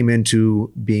you came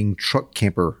into being truck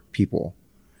camper people.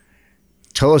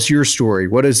 Tell us your story.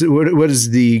 What is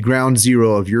the ground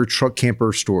zero of your truck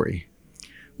camper story?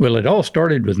 Well, it all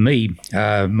started with me.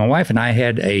 My wife and I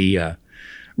had a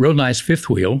real nice fifth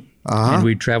wheel, and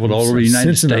we traveled all over the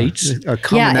United States. A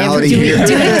commonality here.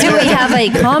 Do we have a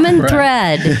common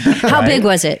thread? How big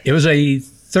was it? It was a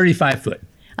 35-foot.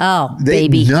 Oh,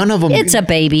 baby. None of them. It's a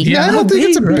baby. Yeah, I don't think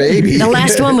it's a baby. The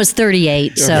last one was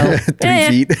 38, so.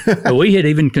 3 feet. We had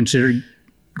even considered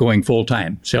going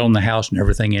full-time, selling the house and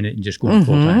everything in it and just going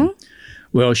full-time.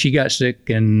 Well, she got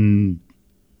sick and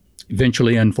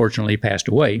eventually, unfortunately, passed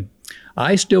away.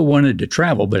 I still wanted to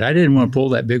travel, but I didn't want to pull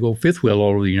that big old fifth wheel all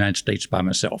over the United States by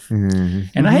myself. And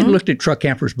I had looked at truck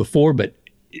campers before, but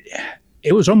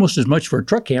it was almost as much for a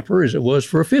truck camper as it was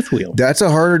for a fifth wheel. That's a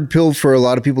hard pill for a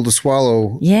lot of people to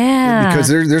swallow. Yeah. Because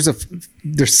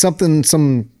there's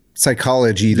some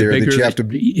psychology there that you have to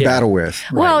battle with.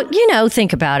 Well,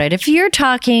 think about it. If you're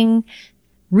talking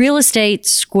real estate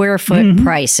square foot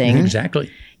pricing,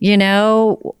 Exactly.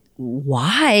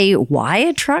 Why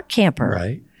a truck camper?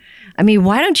 Right. I mean,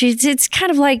 why don't you? It's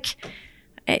kind of like,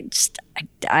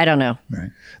 I don't know.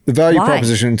 Right. The value Why?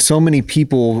 proposition. So many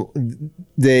people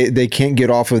they can't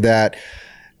get off of that.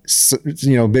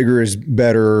 Bigger is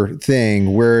better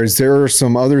thing. Whereas there are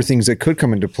some other things that could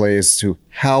come into play as to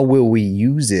how will we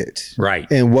use it, right?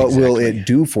 And what will it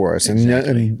do for us?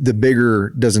 And the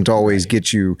bigger doesn't always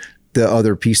get you the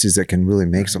other pieces that can really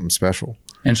make something special.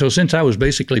 And so since I was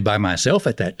basically by myself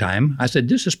at that time, I said,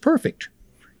 this is perfect.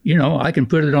 I can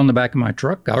put it on the back of my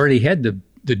truck. I already had the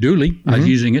dually. I was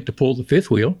using it to pull the fifth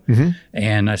wheel.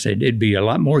 And I said, it'd be a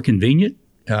lot more convenient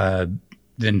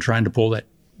than trying to pull that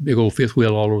big old fifth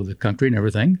wheel all over the country and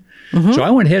everything. So I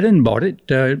went ahead and bought it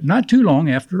not too long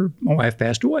after my wife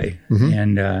passed away.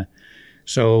 And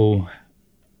so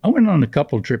I went on a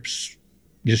couple of trips,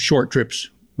 just short trips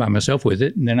by myself with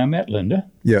it. And then I met Linda.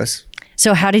 Yes.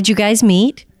 So how did you guys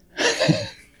meet?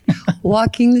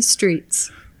 Walking the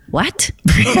streets. What?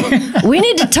 We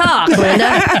need to talk,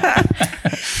 Linda.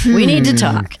 We need to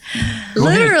talk.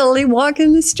 Literally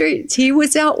walking the streets. He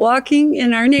was out walking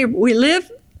in our neighborhood. We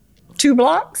live 2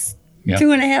 blocks,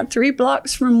 2.5, 3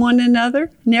 blocks from one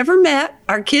another. Never met.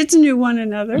 Our kids knew one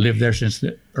another. Lived there since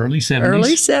the early 70s.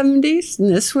 Early 70s. And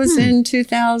this was in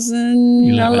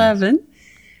 2011.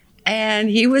 And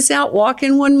he was out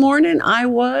walking one morning.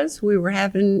 We were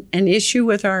having an issue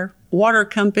with our water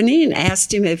company and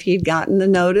asked him if he'd gotten the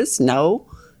notice. No.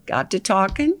 Got to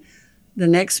talking. The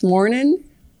next morning,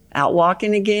 out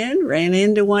walking again, ran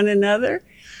into one another,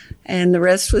 and the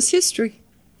rest was history.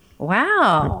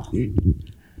 Wow.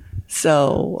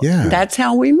 So that's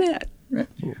how we met.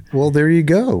 Well, there you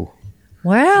go.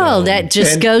 Well, that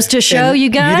just goes to show you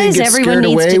guys, everyone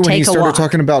needs to when take you a started walk.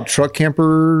 talking about truck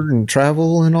camper and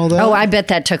travel and all that. Oh, I bet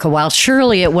that took a while.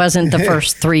 Surely it wasn't the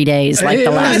first 3 days like the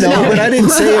last. No, but I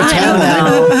didn't say a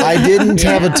timeline. I didn't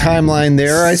have a timeline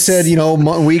there. I said,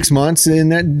 weeks, months,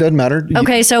 and that doesn't matter.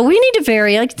 Okay, so we need to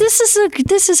vary. Like this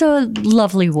is a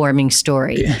lovely warming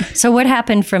story. So what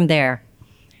happened from there?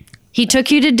 He took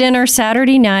you to dinner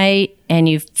Saturday night, and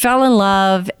you fell in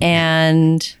love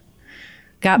and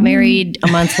got married a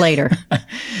month later.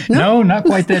 No, not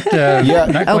quite that.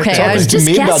 Not quite okay, that. I was just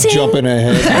guessing. About jumping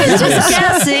ahead.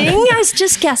 I was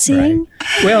just guessing. Right.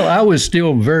 Well, I was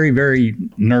still very, very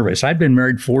nervous. I'd been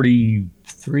married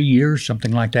 43 years,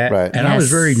 something like that. Right. And I was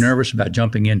very nervous about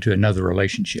jumping into another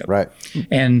relationship. Right.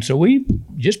 And so we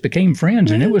just became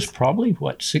friends. And it was probably,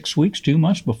 6 weeks, 2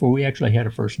 months before we actually had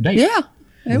a first date. Yeah,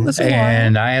 it was a while.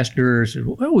 And I asked her, I said,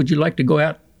 well, would you like to go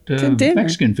out to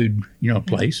Mexican food,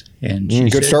 place? And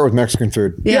she said, start with Mexican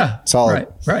food. Yeah. Solid.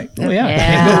 Right. Oh, yeah.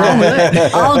 Can't go wrong with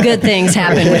that. All good things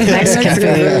happen with Mexican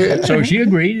food. So she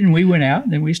agreed, and we went out,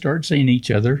 and then we started seeing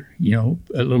each other, a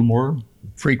little more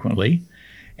frequently.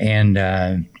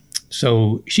 And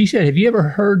so she said, have you ever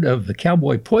heard of the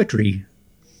Cowboy Poetry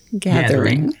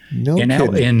Gathering No in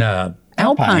kidding.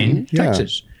 Alpine, Yeah.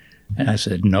 Texas? And I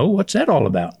said, no, what's that all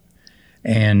about?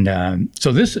 And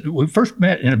so we first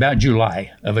met in about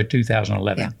July of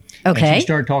 2011. Yeah. Okay. And she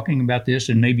started talking about this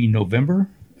in maybe November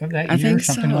of that year,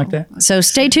 something like that. So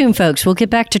stay tuned, folks. We'll get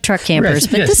back to truck campers,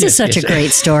 but this is such a great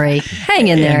story. Hang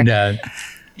in there. And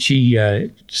she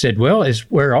said, well, it's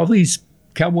where all these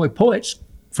cowboy poets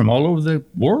from all over the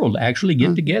world actually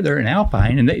get together in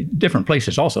Alpine, and different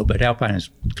places also, but Alpine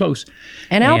is close.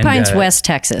 And Alpine's West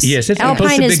Texas. Yes, it's close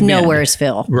Alpine to is Big Bend.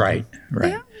 Nowheresville. Right.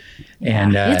 Yeah.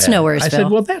 And it's Nowheresville. I said,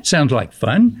 well, that sounds like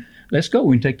fun. Let's go.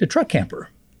 We can take the truck camper.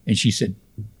 And she said,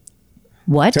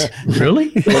 what?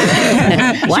 Really? She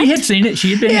had seen it.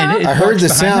 She had been in it. I heard the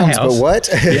sounds, but what?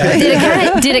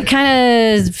 Did it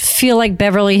kind of feel like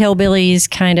Beverly Hillbillies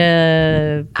kind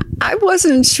of? I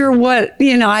wasn't sure what,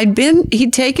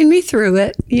 he'd taken me through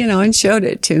it, and showed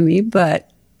it to me,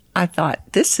 but I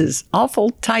thought, this is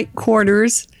awful tight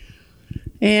quarters.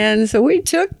 And so we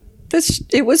took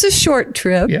it was a short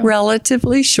trip,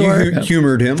 relatively short. You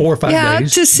humored him. 4 or 5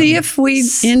 days. To see if we'd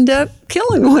end up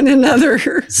killing one another.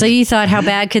 So you thought, how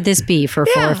bad could this be for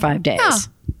 4 or 5 days? Yeah.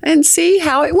 And see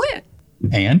how it went.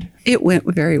 And? It went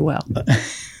very well.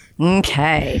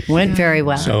 Okay. Went very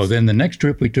well. So then the next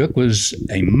trip we took was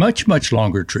a much, much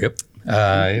longer trip.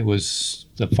 It was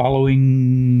the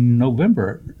following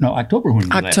October when we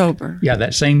left. October. Yeah,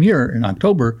 that same year in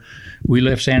October, we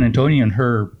left San Antonio, and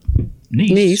her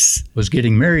niece was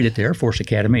getting married at the Air Force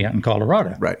Academy out in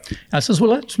Colorado. Right. I says,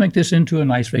 well, let's make this into a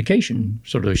nice vacation.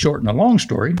 So to shorten a long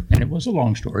story, and it was a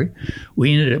long story,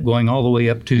 we ended up going all the way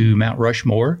up to Mount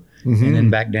Rushmore and then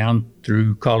back down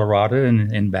through Colorado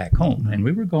and back home. And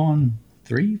we were gone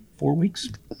 3-4 weeks,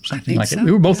 something like that.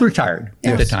 We were both retired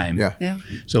at the time. Yeah.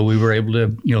 So we were able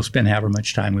to, spend however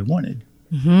much time we wanted.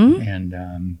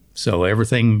 And so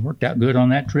everything worked out good on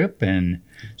that trip. And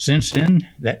since then,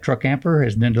 that truck camper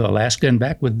has been to Alaska and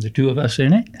back with the two of us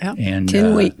in it. Yep. And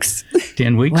 10 weeks.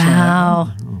 10 weeks.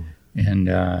 Wow. And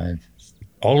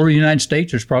all over the United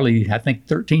States, there's probably, I think,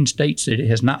 13 states that it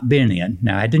has not been in.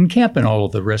 Now, I didn't camp in all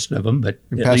of the rest of them, but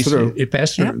at least it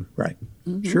passed through. Right.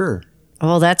 Sure.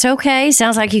 Well, that's okay.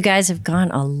 Sounds like you guys have gone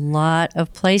a lot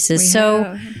of places.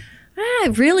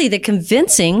 Really, the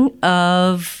convincing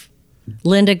of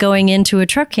Linda going into a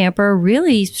truck camper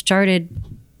really started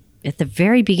at the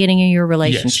very beginning of your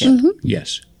relationship.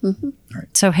 Yes. Right.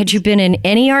 So had you been in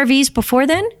any RVs before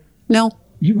then? No.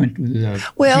 You went with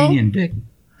Jeannie and Dick.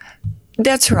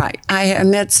 That's right. I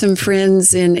met some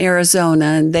friends in Arizona,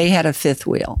 and they had a fifth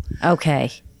wheel.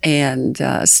 Okay. And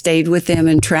stayed with them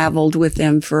and traveled with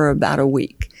them for about a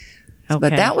week. Okay.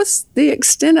 But that was the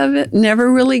extent of it.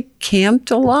 Never really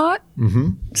camped a lot.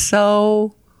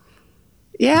 So,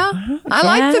 yeah, I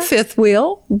like the fifth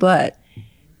wheel, but.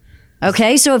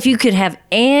 Okay, so if you could have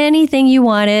anything you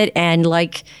wanted and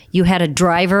like you had a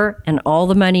driver and all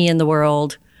the money in the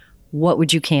world, what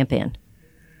would you camp in?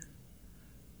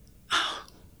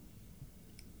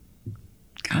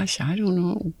 Gosh, I don't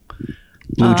know.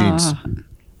 Blue jeans.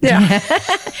 Yeah.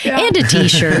 And a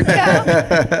t-shirt.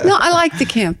 No, I like the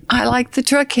camp. I like the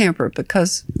truck camper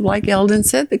because, like Eldon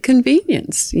said, the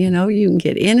convenience. You can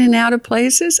get in and out of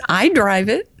places. I drive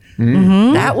it.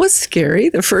 That was scary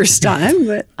the first time,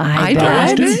 but I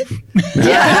drive it.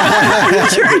 Yeah,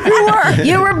 sure you were.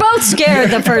 You were both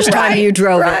scared the first time you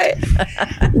drove it.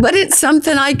 But it's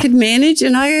something I could manage,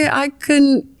 and I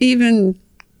couldn't even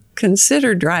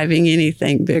consider driving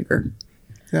anything bigger.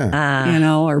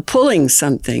 Yeah. Or pulling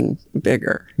something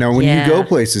bigger. Now, when you go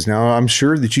places now, I'm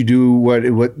sure that you do what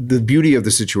the beauty of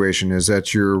the situation is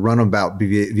that your runabout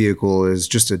vehicle is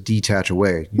just a detach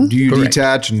away. Do you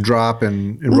detach and drop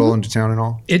and roll into town and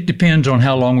all? It depends on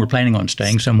how long we're planning on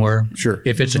staying somewhere. Sure.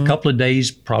 If it's a couple of days,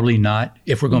 probably not.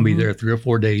 If we're going to be there 3 or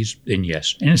 4 days, then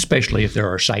yes. And especially if there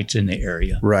are sites in the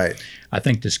area. Right. I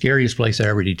think the scariest place I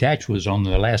ever detached was on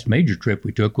the last major trip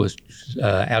we took was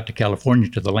out to California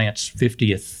to the Lance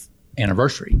 50th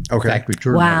anniversary factory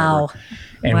tour. Wow.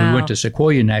 And we went to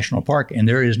Sequoia National Park, and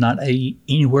there is not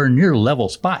anywhere near level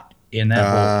spot in that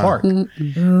whole park.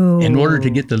 In order to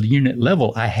get the unit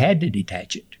level, I had to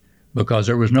detach it because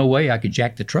there was no way I could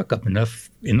jack the truck up enough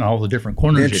in all the different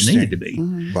corners it needed to be.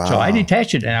 Wow. So I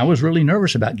detached it, and I was really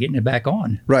nervous about getting it back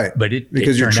on. Right. But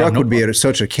because your truck would be at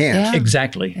such a cant.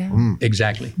 Exactly.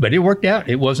 Exactly. But it worked out.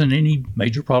 It wasn't any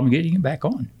major problem getting it back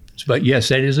on. But yes,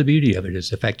 that is the beauty of it, is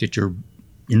the fact that you're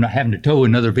not having to tow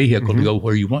another vehicle to go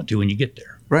where you want to when you get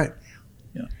there. Right.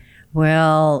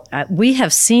 Well, we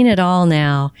have seen it all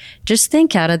now. Just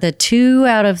think, out of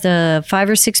the 5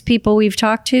 or 6 people we've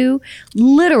talked to,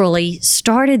 literally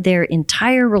started their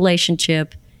entire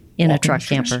relationship in a truck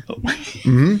camper.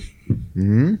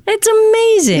 It's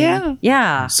amazing.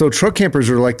 Yeah. So truck campers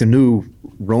are like the new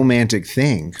romantic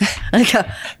thing.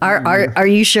 Are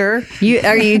you sure?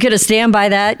 Are you going to stand by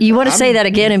that? You want to say that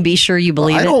again and be sure you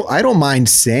believe it? I don't mind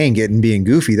saying it and being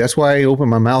goofy. That's why I open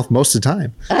my mouth most of the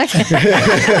time.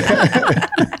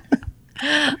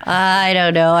 I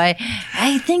don't know.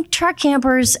 I think truck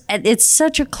campers, it's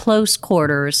such a close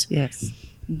quarters. Yes.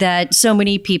 That so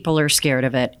many people are scared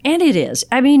of it. And it is.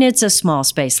 I mean, it's a small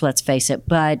space, let's face it,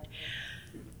 but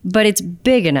it's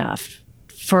big enough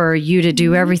for you to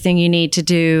do everything you need to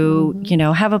do,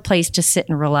 have a place to sit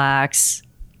and relax,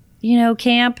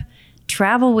 camp,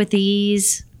 travel with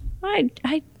ease.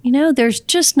 There's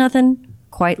just nothing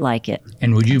quite like it.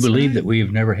 And would you believe that we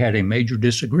have never had a major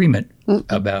disagreement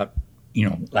about,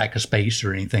 lack of space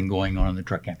or anything going on in the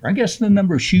truck camper? I guess the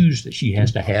number of shoes that she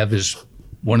has to have is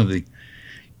one of the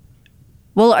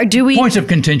points of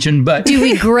contention, but do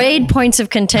we grade points of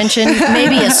contention?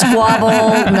 Maybe a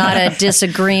squabble, not a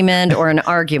disagreement or an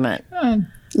argument.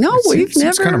 No, we've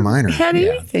never kind of minor. had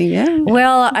anything. Yeah.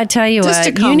 Well, I tell you Just what, a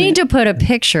you comment. need to put a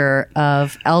picture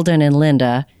of Eldon and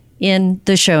Linda in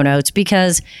the show notes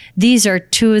because these are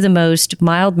two of the most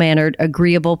mild-mannered,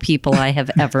 agreeable people I have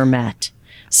ever met.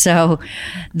 So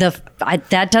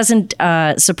that doesn't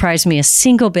surprise me a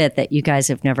single bit that you guys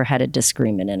have never had a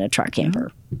disagreement in a truck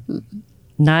camper.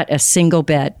 Not a single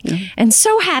bit. And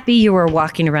so happy you were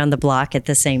walking around the block at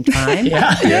the same time.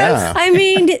 Yeah. I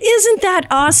mean, isn't that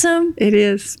awesome? It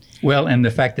is. Well, and the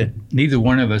fact that neither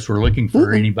one of us were looking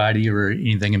for anybody or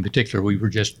anything in particular, we were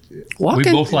just Walking.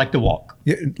 We both like to walk.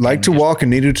 Yeah, like to walk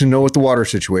and needed to know what the water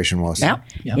situation was. Yep.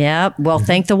 Yep. Well,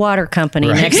 thank the water company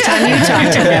next time you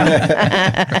talk to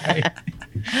them.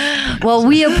 Well,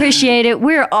 we appreciate it.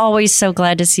 We're always so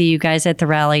glad to see you guys at the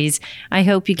rallies. I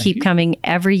hope you keep coming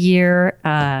every year.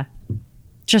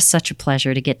 Just such a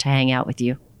pleasure to get to hang out with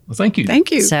you. Well, thank you.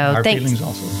 Thank you. So Our thanks. feelings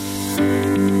also.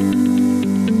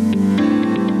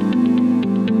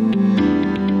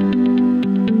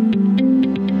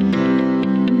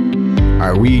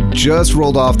 All right, we just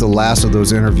rolled off the last of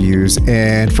those interviews.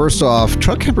 And first off,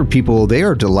 truck camper people, they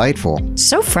are delightful.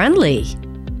 So friendly.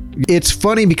 It's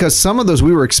funny because some of those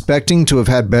we were expecting to have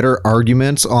had better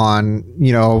arguments on,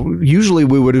 usually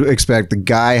we would expect the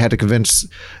guy had to convince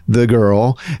the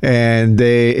girl and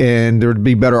there'd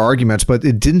be better arguments, but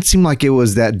it didn't seem like it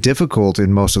was that difficult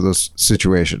in most of those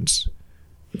situations.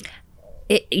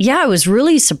 I was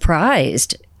really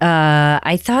surprised.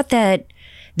 I thought that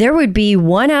there would be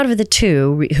one out of the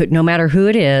two, no matter who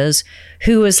it is,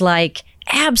 who was like,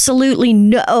 absolutely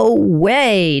no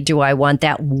way do I want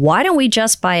that. Why don't we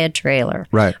just buy a trailer?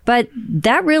 Right. But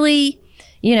that really,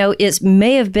 it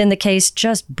may have been the case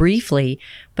just briefly,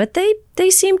 but they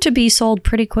seem to be sold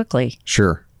pretty quickly.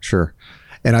 Sure.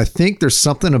 And I think there's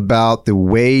something about the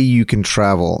way you can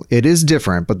travel. It is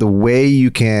different, but the way you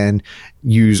can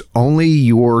use only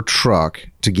your truck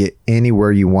to get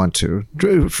anywhere you want to.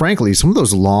 Frankly, some of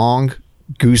those long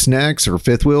goosenecks or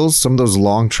fifth wheels, some of those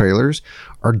long trailers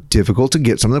are difficult to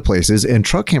get some of the places, and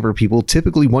truck camper people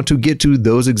typically want to get to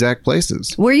those exact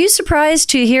places. Were you surprised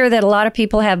to hear that a lot of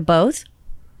people have both?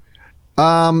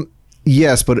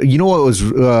 Yes, but you know what was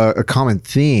a common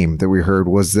theme that we heard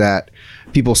was that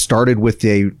people started with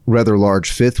a rather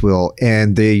large fifth wheel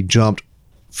and they jumped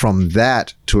from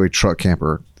that to a truck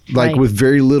camper, like with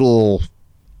very little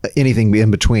anything in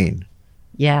between.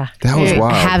 Yeah. That was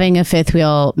wild. Having a fifth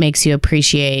wheel makes you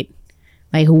appreciate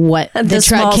like what the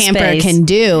truck camper space can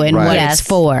do and what it's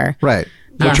for. Right.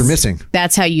 What you're missing.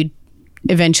 That's how you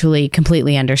eventually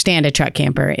completely understand a truck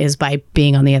camper is by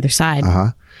being on the other side.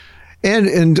 Uh-huh.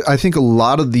 And I think a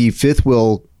lot of the fifth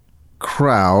wheel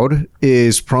crowd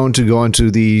is prone to go into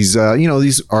these,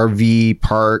 these RV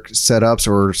park setups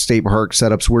or state park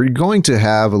setups where you're going to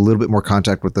have a little bit more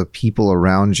contact with the people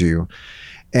around you.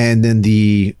 And then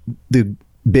the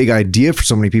big idea for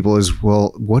so many people is,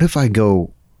 well, what if I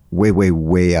go way, way,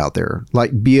 way out there,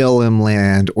 like BLM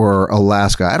land or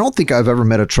Alaska? I don't think I've ever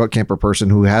met a truck camper person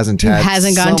who hasn't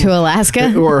gone to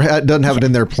Alaska or doesn't have it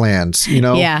in their plans.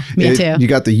 Yeah, me too. You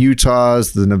got the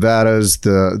Utahs, the Nevadas,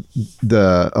 the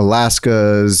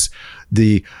Alaskas,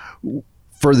 the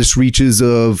furthest reaches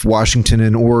of Washington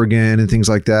and Oregon and things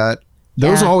like that.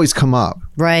 Those always come up.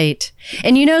 Right.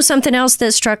 And something else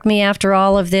that struck me after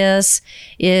all of this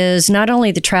is not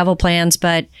only the travel plans,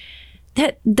 but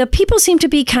that the people seem to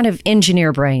be kind of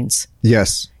engineer brains.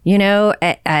 Yes. We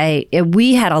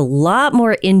had a lot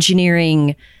more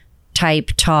engineering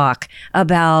type talk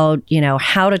about,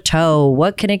 how to tow,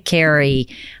 what can it carry,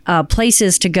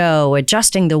 places to go,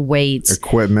 adjusting the weights.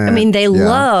 Equipment. I mean, they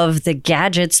love the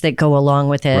gadgets that go along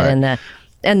with it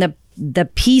and the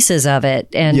pieces of it.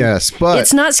 And yes, but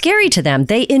it's not scary to them.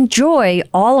 They enjoy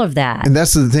all of that. And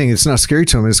that's the thing. It's not scary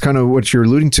to them. It's kind of what you're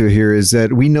alluding to here is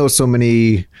that we know so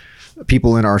many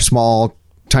people in our small,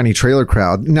 tiny trailer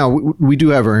crowd. Now, we do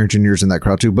have our engineers in that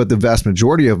crowd too, but the vast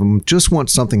majority of them just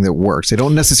want something that works. They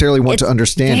don't necessarily want to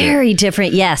understand it. Very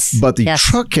different, yes. But the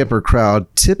truck camper crowd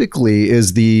typically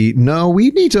is we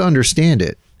need to understand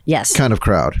it. Yes. Kind of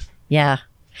crowd. Yeah,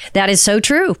 that is so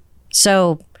true.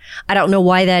 So I don't know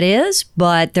why that is,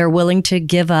 but they're willing to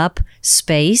give up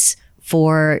space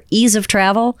for ease of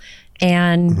travel.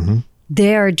 And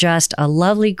they're just a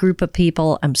lovely group of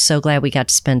people. I'm so glad we got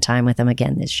to spend time with them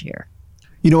again this year.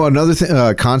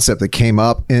 Another concept that came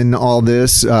up in all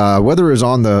this, whether it was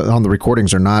on the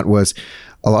recordings or not, was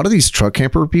a lot of these truck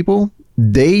camper people,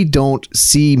 they don't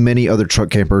see many other truck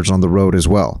campers on the road as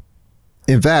well.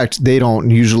 In fact, they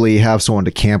don't usually have someone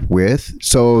to camp with.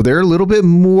 So they're a little bit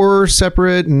more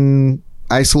separate and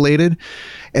isolated.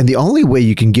 And the only way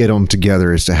you can get them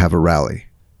together is to have a rally.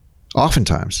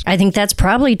 Oftentimes. I think that's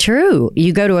probably true.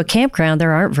 You go to a campground,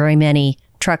 there aren't very many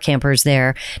truck campers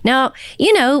there. Now,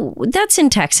 that's in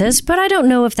Texas, but I don't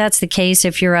know if that's the case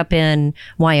if you're up in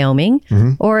Wyoming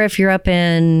or if you're up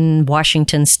in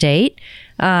Washington State.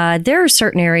 There are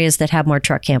certain areas that have more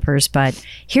truck campers, but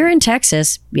here in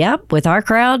Texas, with our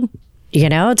crowd, You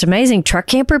know, it's amazing. Truck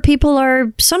camper people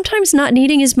are sometimes not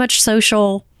needing as much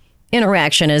social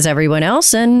interaction as everyone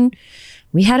else. And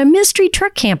we had a mystery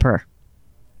truck camper.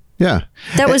 Yeah.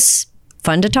 That was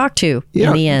fun to talk to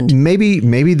in the end. Maybe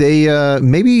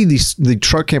the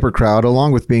truck camper crowd,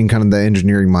 along with being kind of the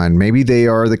engineering mind, maybe they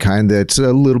are the kind that's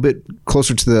a little bit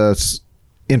closer to the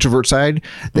introvert side.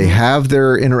 They have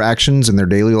their interactions in their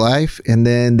daily life, and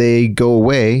then they go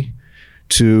away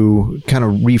to kind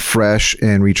of refresh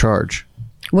and recharge.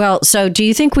 Well, so do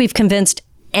you think we've convinced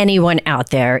anyone out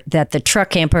there that the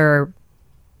truck camper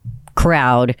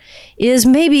crowd is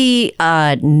maybe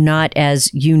not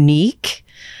as unique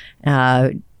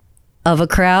of a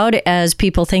crowd as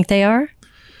people think they are?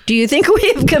 Do you think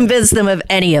we've convinced them of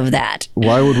any of that?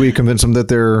 Why would we convince them that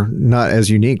they're not as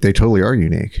unique? They totally are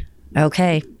unike.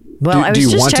 Okay. Well, I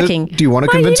was just checking. Do you want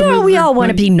to convince them? We all want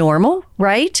to be normal,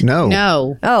 right?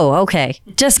 No. Oh, okay.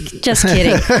 Just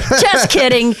kidding. Just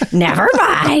kidding. Never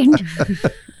mind.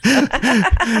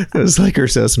 That was like her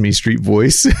Sesame Street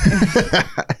voice.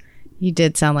 You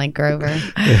did sound like Grover.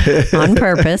 On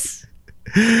purpose.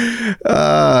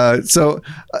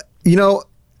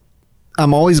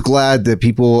 I'm always glad that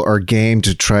people are game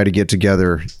to try to get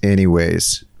together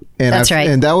anyways. And That's right.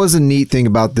 And that was a neat thing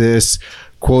about this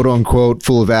quote unquote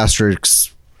full of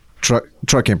asterisks truck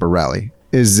camper rally,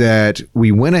 is that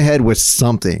we went ahead with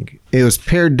something. It was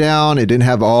pared down. It didn't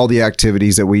have all the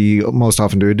activities that we most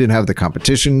often do. It didn't have the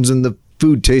competitions and the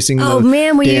food tasting. Oh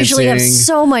man, we usually have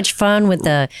so much fun with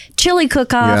the chili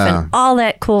cook-off and all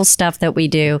that cool stuff that we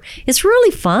do. It's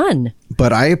really fun.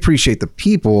 But I appreciate the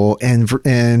people,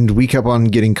 and we kept on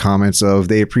getting comments of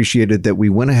they appreciated that we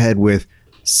went ahead with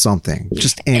something,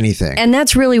 just anything. And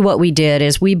that's really what we did,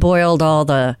 is we boiled all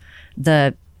the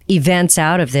events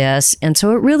out of this, and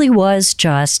so it really was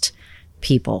just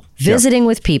people visiting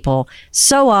with people.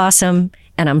 So awesome.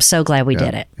 And I'm so glad we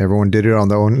did it. Everyone did it on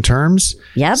their own terms.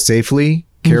 Yep. Safely,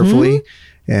 carefully.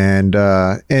 And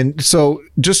so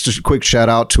just a quick shout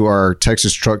out to our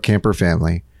Texas Truck Camper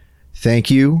family. Thank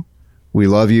you. We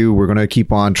love you. We're going to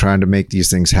keep on trying to make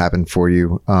these things happen for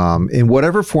you. In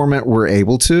whatever format we're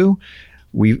able to,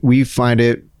 we find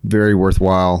it very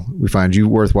worthwhile. We find you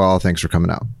worthwhile. Thanks for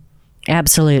coming out.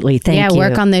 Absolutely. Thank you. Yeah,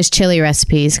 work on those chili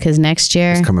recipes, because next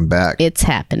year it's coming back. It's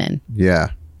happening. Yeah.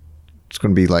 It's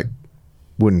going to be like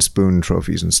wooden spoon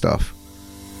trophies and stuff.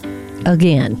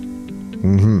 Again.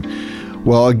 Mm-hmm.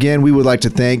 Well, again, we would like to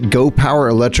thank Go Power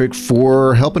Electric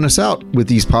for helping us out with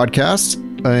these podcasts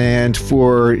and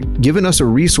for giving us a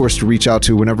resource to reach out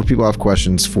to whenever people have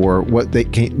questions for what they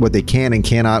can and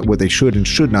cannot, what they should and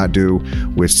should not do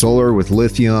with solar, with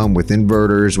lithium, with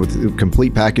inverters, with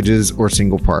complete packages or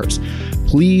single parts.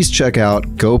 Please check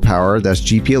out Go Power, that's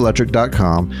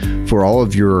gpelectric.com, for all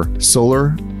of your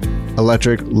solar,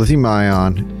 electric,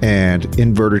 lithium-ion, and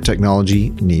inverter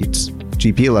technology needs.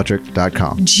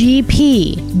 gpelectric.com.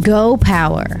 GP, Go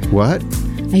Power. What?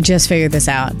 I just figured this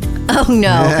out. Oh,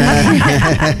 no.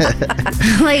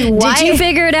 Like, why? Did you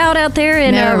figure it out there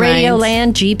in Radio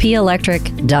Land?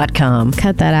 gpelectric.com.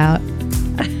 Cut that out.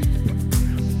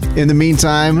 In the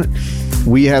meantime,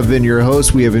 we have been your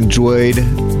hosts. We have enjoyed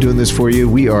doing this for you.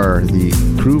 We are the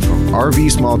crew from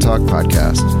RV Small Talk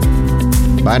Podcast.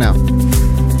 Bye now.